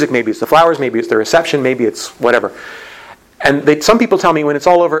it's the music, maybe it's the flowers, maybe it's the reception, maybe it's whatever. And some people tell me when it's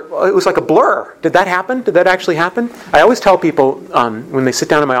all over, it was like a blur. Did that happen? Did that actually happen? I always tell people when they sit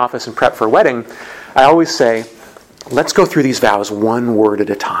down in my office and prep for a wedding, I always say, let's go through these vows one word at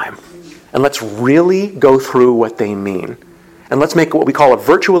a time. And let's really go through what they mean. And let's make what we call a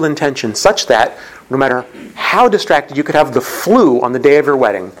virtual intention such that no matter how distracted you could have the flu on the day of your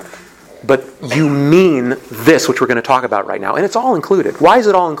wedding, but you mean this, which we're going to talk about right now. And it's all included. Why is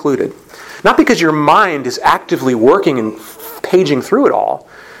it all included? Not because your mind is actively working and paging through it all,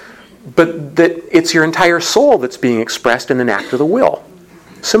 but that it's your entire soul that's being expressed in an act of the will.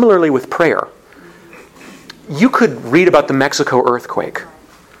 Similarly with prayer. You could read about the Mexico earthquake,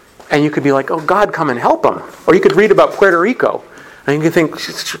 and you could be like, oh, God, come and help them. Or you could read about Puerto Rico, and you could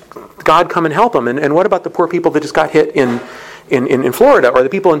think, God, come and help them. And what about the poor people that just got hit in Florida, or the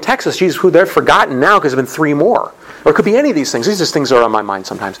people in Texas, geez, who they're forgotten now because there have been 3 more. Or it could be any of these things. These are just things that are on my mind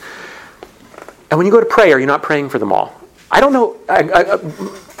sometimes. And when you go to pray, are you not praying for them all? I don't know.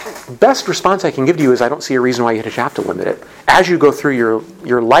 Best response I can give to you is I don't see a reason why you have to limit it. As you go through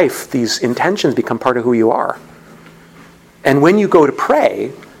your life, these intentions become part of who you are. And when you go to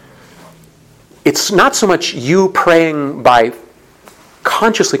pray, it's not so much you praying by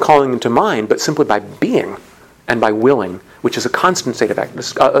consciously calling them to mind, but simply by being and by willing, which is a constant state of act,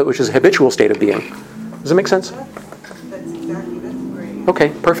 which is a habitual state of being. Does that make sense? That's great. Okay,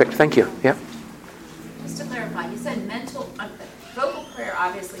 perfect. Thank you. Yeah. Just to clarify, you said vocal prayer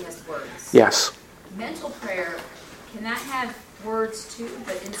obviously has words. Yes. Mental prayer, can that have words too,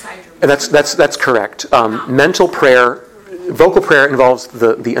 but inside your mind? That's correct. Mental prayer, vocal prayer involves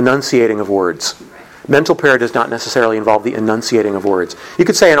the enunciating of words. Right. Mental prayer does not necessarily involve the enunciating of words. You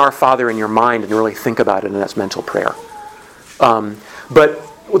could say an Our Father in your mind and really think about it, and that's mental prayer. But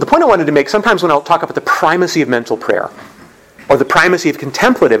the point I wanted to make, sometimes when I'll talk about the primacy of mental prayer, or the primacy of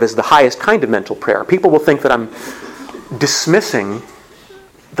contemplative as the highest kind of mental prayer, people will think that I'm dismissing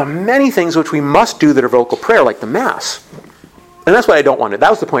the many things which we must do that are vocal prayer, like the Mass. And that's what I don't want to. That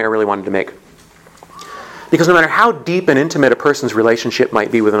was the point I really wanted to make. Because no matter how deep and intimate a person's relationship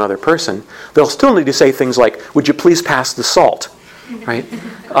might be with another person, they'll still need to say things like, would you please pass the salt? Right?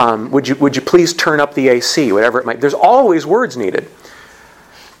 Would you please turn up the AC? Whatever it might be. There's always words needed.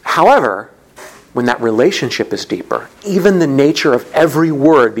 However, when that relationship is deeper, even the nature of every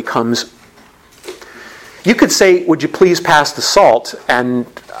word becomes... You could say, would you please pass the salt? And,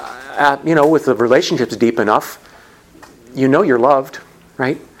 with the relationships deep enough, you know you're loved,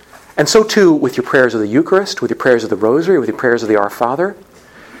 right? And so too with your prayers of the Eucharist, with your prayers of the Rosary, with your prayers of the Our Father.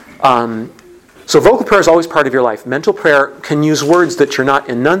 So vocal prayer is always part of your life. Mental prayer can use words that you're not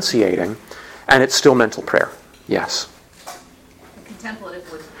enunciating, and it's still mental prayer. Yes.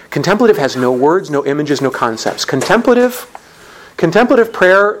 Contemplative has no words, no images, no concepts. Contemplative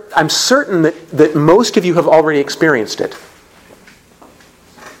prayer, I'm certain that most of you have already experienced it.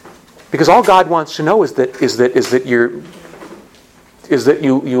 Because all God wants to know is that you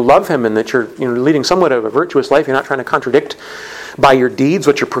love Him, and that you're leading somewhat of a virtuous life. You're not trying to contradict by your deeds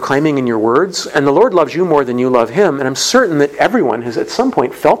what you're proclaiming in your words. And the Lord loves you more than you love Him. And I'm certain that everyone has at some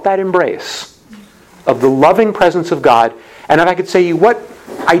point felt that embrace of the loving presence of God. And if I could say to you, what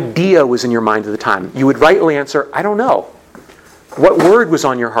idea was in your mind at the time? You would rightly answer, I don't know. What word was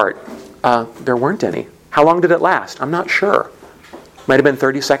on your heart? There weren't any. How long did it last? I'm not sure. Might have been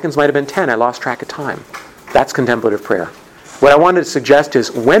 30 seconds, might have been 10. I lost track of time. That's contemplative prayer. What I wanted to suggest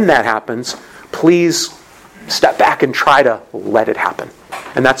is when that happens, please step back and try to let it happen.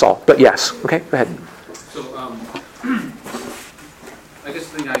 And that's all. But yes. Okay, go ahead. So, I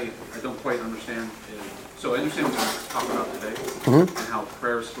guess thing I don't quite understand is, so I understand what you're talking about today, and how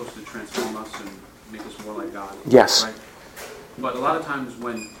prayer is supposed to transform us and make us more like God. Yes. Right? But a lot of times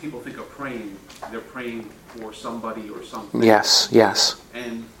when people think of praying, they're praying for somebody or something. Yes, yes.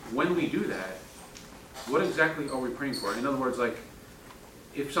 And when we do that, what exactly are we praying for? In other words, like,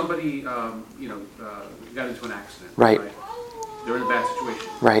 if somebody, got into an accident, right? They're in a bad situation,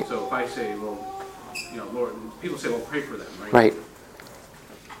 right? So if I say, well, Lord, people say, well, pray for them, right? Right.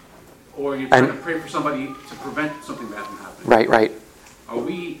 Or you're trying to pray for somebody to prevent something bad from happening. Right, right. Are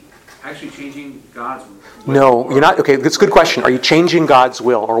we actually changing God's will? No, you're not. Okay, that's a good question. Are you changing God's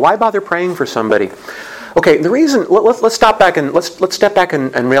will, or why bother praying for somebody? Okay, the reason. Let's stop back and let's step back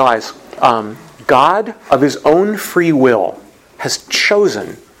and realize God, of His own free will, has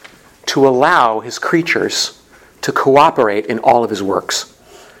chosen to allow His creatures to cooperate in all of His works.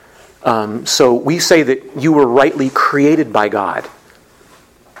 So we say that you were rightly created by God,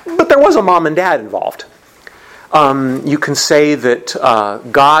 but there was a mom and dad involved. You can say that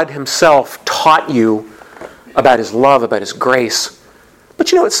God Himself taught you about His love, about His grace.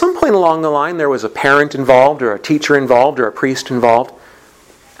 But at some point along the line, there was a parent involved, or a teacher involved, or a priest involved.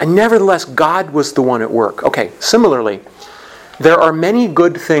 And nevertheless, God was the one at work. Okay, similarly, there are many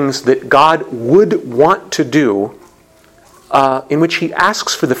good things that God would want to do in which He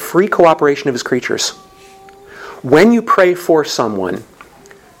asks for the free cooperation of His creatures. When you pray for someone,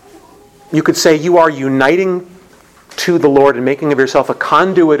 you could say you are uniting to the Lord and making of yourself a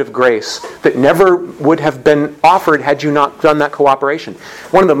conduit of grace that never would have been offered had you not done that cooperation.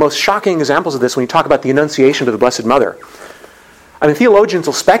 One of the most shocking examples of this when you talk about the Annunciation to the Blessed Mother. I mean, theologians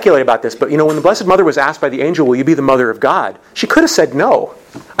will speculate about this, but when the Blessed Mother was asked by the angel, will you be the mother of God? She could have said no.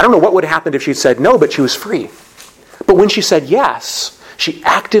 I don't know what would have happened if she'd said no, but she was free. But when she said yes, she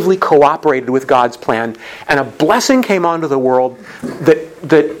actively cooperated with God's plan, and a blessing came onto the world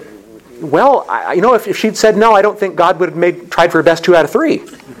if she'd said no, I don't think God would have tried for her best 2 out of 3.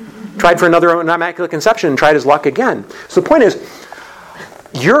 Tried for another immaculate conception and tried his luck again. So the point is,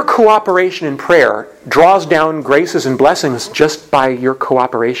 your cooperation in prayer draws down graces and blessings just by your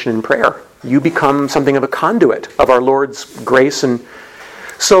cooperation in prayer. You become something of a conduit of our Lord's grace. And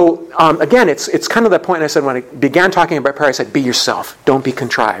so, again, it's kind of that point I said when I began talking about prayer, I said, be yourself. Don't be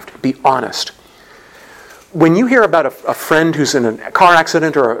contrived. Be honest. When you hear about a friend who's in a car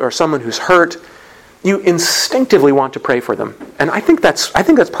accident or someone who's hurt, you instinctively want to pray for them. And I think that's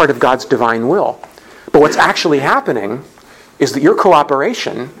part of God's divine will. But what's actually happening is that your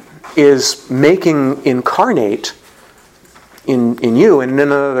cooperation is making incarnate in you and in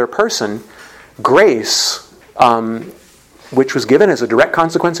another person grace, which was given as a direct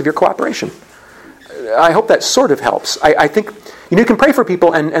consequence of your cooperation. I hope that sort of helps. I think you can pray for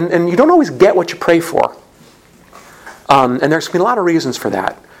people and you don't always get what you pray for. And there's been a lot of reasons for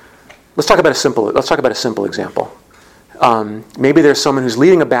that. Let's talk about a simple example. Maybe there's someone who's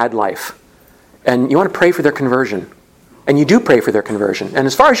leading a bad life, and you want to pray for their conversion. And you do pray for their conversion. And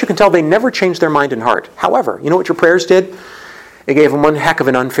as far as you can tell, they never changed their mind and heart. However, you know what your prayers did? It gave them one heck of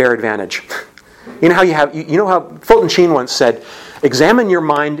an unfair advantage. You know how Fulton Sheen once said, examine your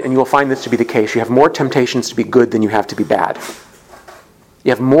mind and you will find this to be the case. You have more temptations to be good than you have to be bad. You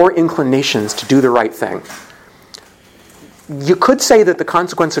have more inclinations to do the right thing. You could say that the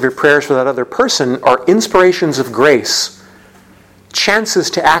consequence of your prayers for that other person are inspirations of grace, chances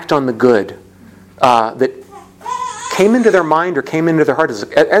to act on the good that came into their mind or came into their heart,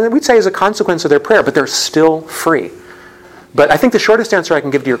 and we'd say as a consequence of their prayer, but they're still free. But I think the shortest answer I can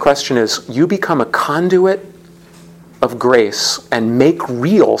give to your question is you become a conduit of grace and make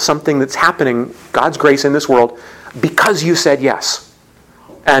real something that's happening, God's grace in this world, because you said yes.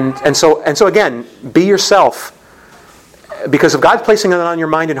 And so again, be yourself. Because if God's placing it on your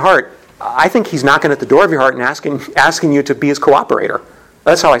mind and heart, I think He's knocking at the door of your heart and asking you to be His cooperator.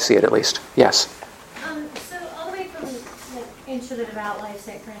 That's how I see it, at least. Yes. So all the way from Intro to Devout Life,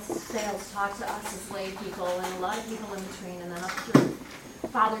 St. Francis de Sales talks to us as lay people, and a lot of people in between, and then up through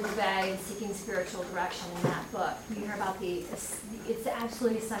Father Dubay and Seeking Spiritual Direction in that book. You hear about it's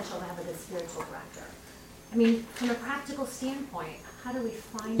absolutely essential to have a good spiritual director. I mean, from a practical standpoint, how do we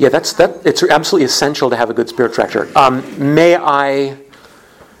find? Yeah, it's absolutely essential to have a good spiritual director. May I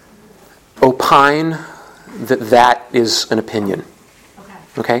opine that is an opinion?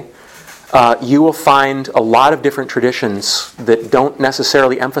 Okay. You will find a lot of different traditions that don't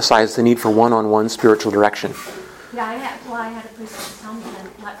necessarily emphasize the need for one-on-one spiritual direction. Yeah, I had a priest tell me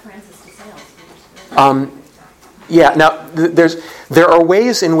to let Francis de Sales. Now there are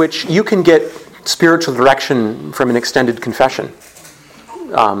ways in which you can get spiritual direction from an extended confession.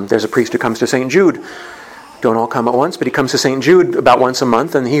 There's a priest who comes to St. Jude don't all come at once, but he comes to St. Jude about once a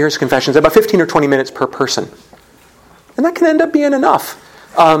month, and he hears confessions about 15 or 20 minutes per person. And that can end up being enough.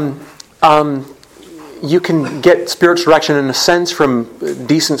 You can get spiritual direction in a sense from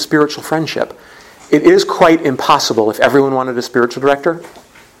decent spiritual friendship. It is quite impossible if everyone wanted a spiritual director.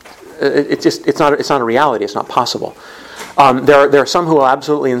 It's not a reality. It's not possible. There are some who will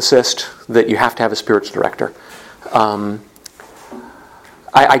absolutely insist that you have to have a spiritual director.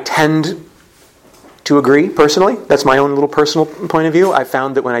 I tend to agree personally. That's my own little personal point of view. I've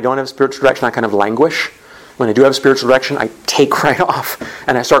found that when I don't have spiritual direction, I kind of languish. When I do have spiritual direction, I take right off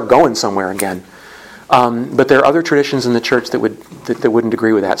and I start going somewhere again. But there are other traditions in the church that wouldn't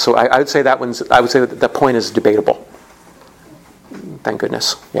agree with that. So I would say that point is debatable. Thank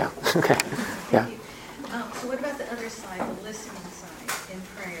goodness. Yeah. Okay. Yeah. So what about the other side, the listening side, in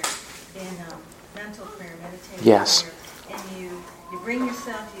prayer, in mental prayer, meditation Yes. prayer, and you bring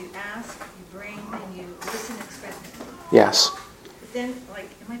yourself, you ask, you bring, and you listen expectantly. Yes. But then, like,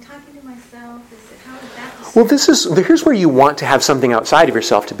 am I talking to myself? How is that? Well, here's where you want to have something outside of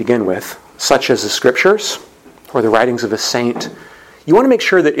yourself to begin with, such as the scriptures or the writings of a saint. You want to make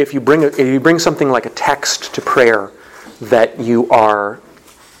sure that if you bring something like a text to prayer, that you are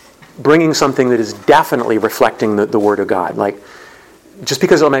bringing something that is definitely reflecting the Word of God. Like, just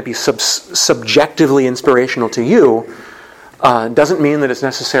because it might be subjectively inspirational to you, doesn't mean that it's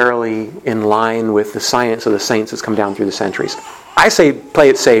necessarily in line with the science of the saints that's come down through the centuries. I say play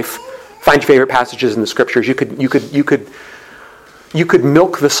it safe. Find your favorite passages in the scriptures. You could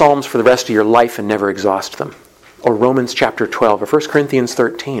milk the Psalms for the rest of your life and never exhaust them. Or Romans chapter 12, or 1 Corinthians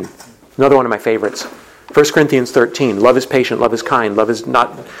 13. Another one of my favorites. 1 Corinthians 13, love is patient, love is kind, love is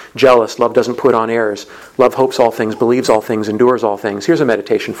not jealous, love doesn't put on airs, love hopes all things, believes all things, endures all things. Here's a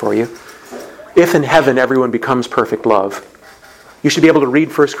meditation for you. If in heaven everyone becomes perfect love, you should be able to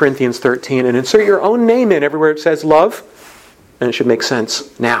read 1 Corinthians 13 and insert your own name in everywhere it says love, and it should make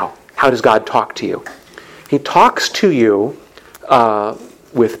sense. Now, how does God talk to you? He talks to you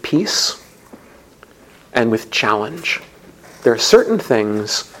with peace and with challenge. There are certain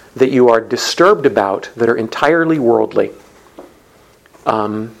things that you are disturbed about that are entirely worldly.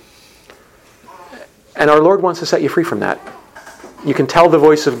 And our Lord wants to set you free from that. You can tell the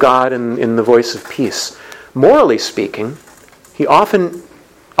voice of God in the voice of peace. Morally speaking, He often,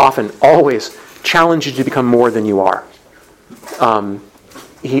 always challenges you to become more than you are. And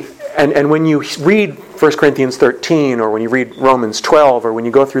when you read 1 Corinthians 13, or when you read Romans 12, or when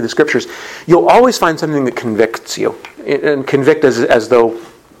you go through the scriptures, you'll always find something that convicts you. And convict as though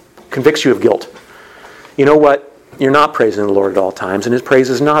convicts you of guilt. You know what? You're not praising the Lord at all times, and His praise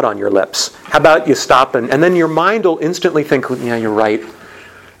is not on your lips. How about you stop and then your mind will instantly think, yeah, you're right.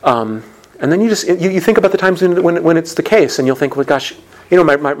 And then you think about the times when it's the case, and you'll think, well, gosh,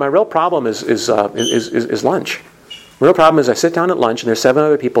 my real problem is lunch. The real problem is I sit down at lunch and there's 7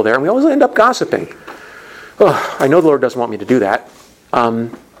 other people there, and we always end up gossiping. Oh, I know the Lord doesn't want me to do that.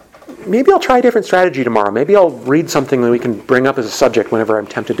 Maybe I'll try a different strategy tomorrow. Maybe I'll read something that we can bring up as a subject whenever I'm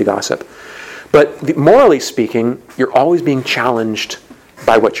tempted to gossip. But morally speaking, you're always being challenged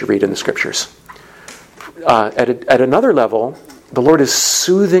by what you read in the scriptures. At another level, the Lord is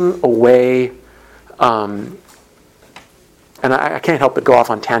soothing away, and I can't help but go off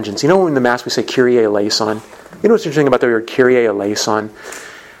on tangents. You know when in the Mass we say Kyrie eleison? You know what's interesting about the word Kyrie eleison?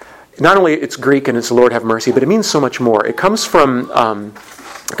 Not only it's Greek and it's Lord have mercy, but it means so much more. It comes from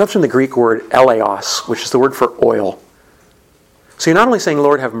the Greek word eleos, which is the word for oil. So you're not only saying,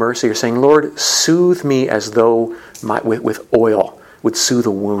 Lord, have mercy, you're saying, Lord, soothe me as though with oil would soothe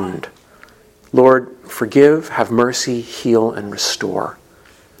a wound. Lord, forgive, have mercy, heal, and restore.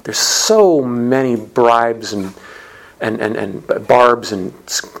 There's so many bribes and barbs and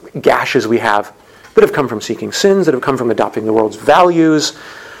gashes we have that have come from seeking sins, that have come from adopting the world's values,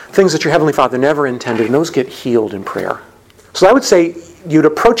 things that your Heavenly Father never intended, and those get healed in prayer. So I would say you'd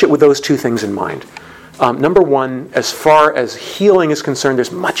approach it with those two things in mind. Number one, as far as healing is concerned,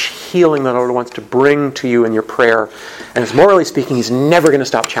 there's much healing that the Lord wants to bring to you in your prayer. And as morally speaking, He's never going to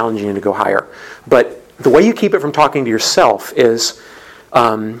stop challenging you to go higher. But the way you keep it from talking to yourself is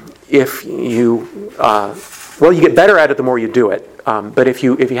if you get better at it the more you do it. But if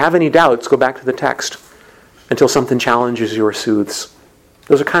you have any doubts, go back to the text until something challenges you or soothes.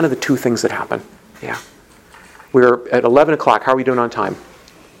 Those are kind of the two things that happen. Yeah. We're at 11 o'clock. How are we doing on time? Do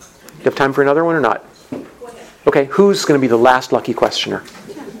you have time for another one or not? Okay, who's going to be the last lucky questioner?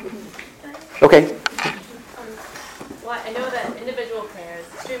 Okay. Well, I know that individual prayer is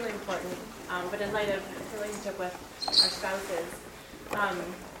extremely important, but in light of relationship with our spouses,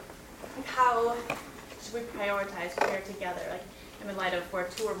 how should we prioritize prayer together? Like, in light of where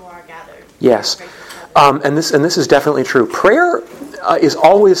two or more are gathered. Yes. And this is definitely true. Prayer is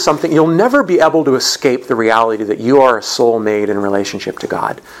always something, you'll never be able to escape the reality that you are a soul made in relationship to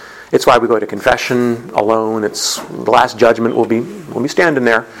God. It's why we go to confession alone. It's the last judgment will be standing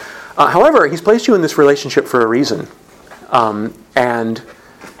there. However, He's placed you in this relationship for a reason. And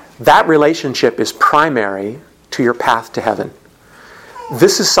that relationship is primary to your path to heaven.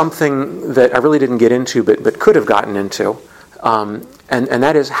 This is something that I really didn't get into, but could have gotten into. And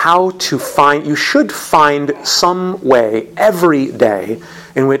that is how to find, you should find some way every day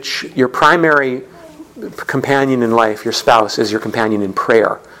in which your primary companion in life, your spouse, is your companion in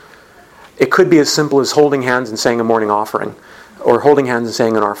prayer. It could be as simple as holding hands and saying a morning offering, or holding hands and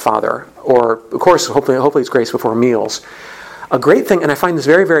saying an Our Father, or, of course, hopefully it's grace before meals. A great thing, and I find this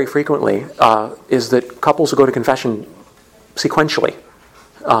very, very frequently, is that couples will go to confession sequentially.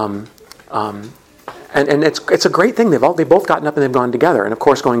 And it's a great thing. They've both gotten up and they've gone together, and of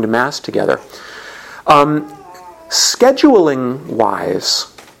course going to Mass together. Scheduling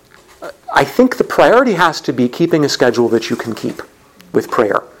wise, I think the priority has to be keeping a schedule that you can keep with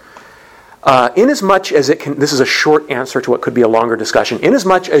prayer. Inasmuch as it can, this is a short answer to what could be a longer discussion.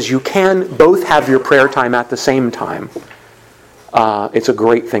 Inasmuch as you can both have your prayer time at the same time, it's a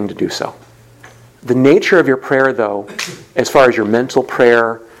great thing to do so. The nature of your prayer, though, as far as your mental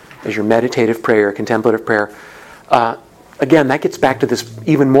prayer, as your meditative prayer, contemplative prayer, again, that gets back to this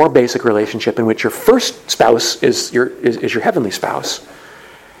even more basic relationship in which your first spouse is your heavenly spouse.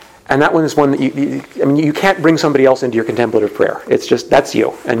 And that one is one that you can't bring somebody else into your contemplative prayer. It's just, that's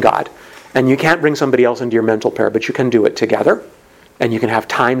you and God. And you can't bring somebody else into your mental prayer, but you can do it together. And you can have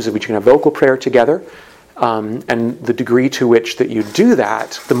times in which you can have vocal prayer together. And the degree to which that you do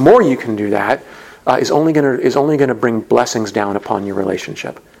that, the more you can do that, is only going to bring blessings down upon your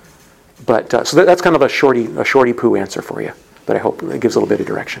relationship. But so that's kind of a shorty poo answer for you. But I hope it gives a little bit of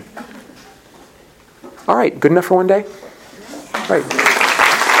direction. All right, good enough for one day? All right.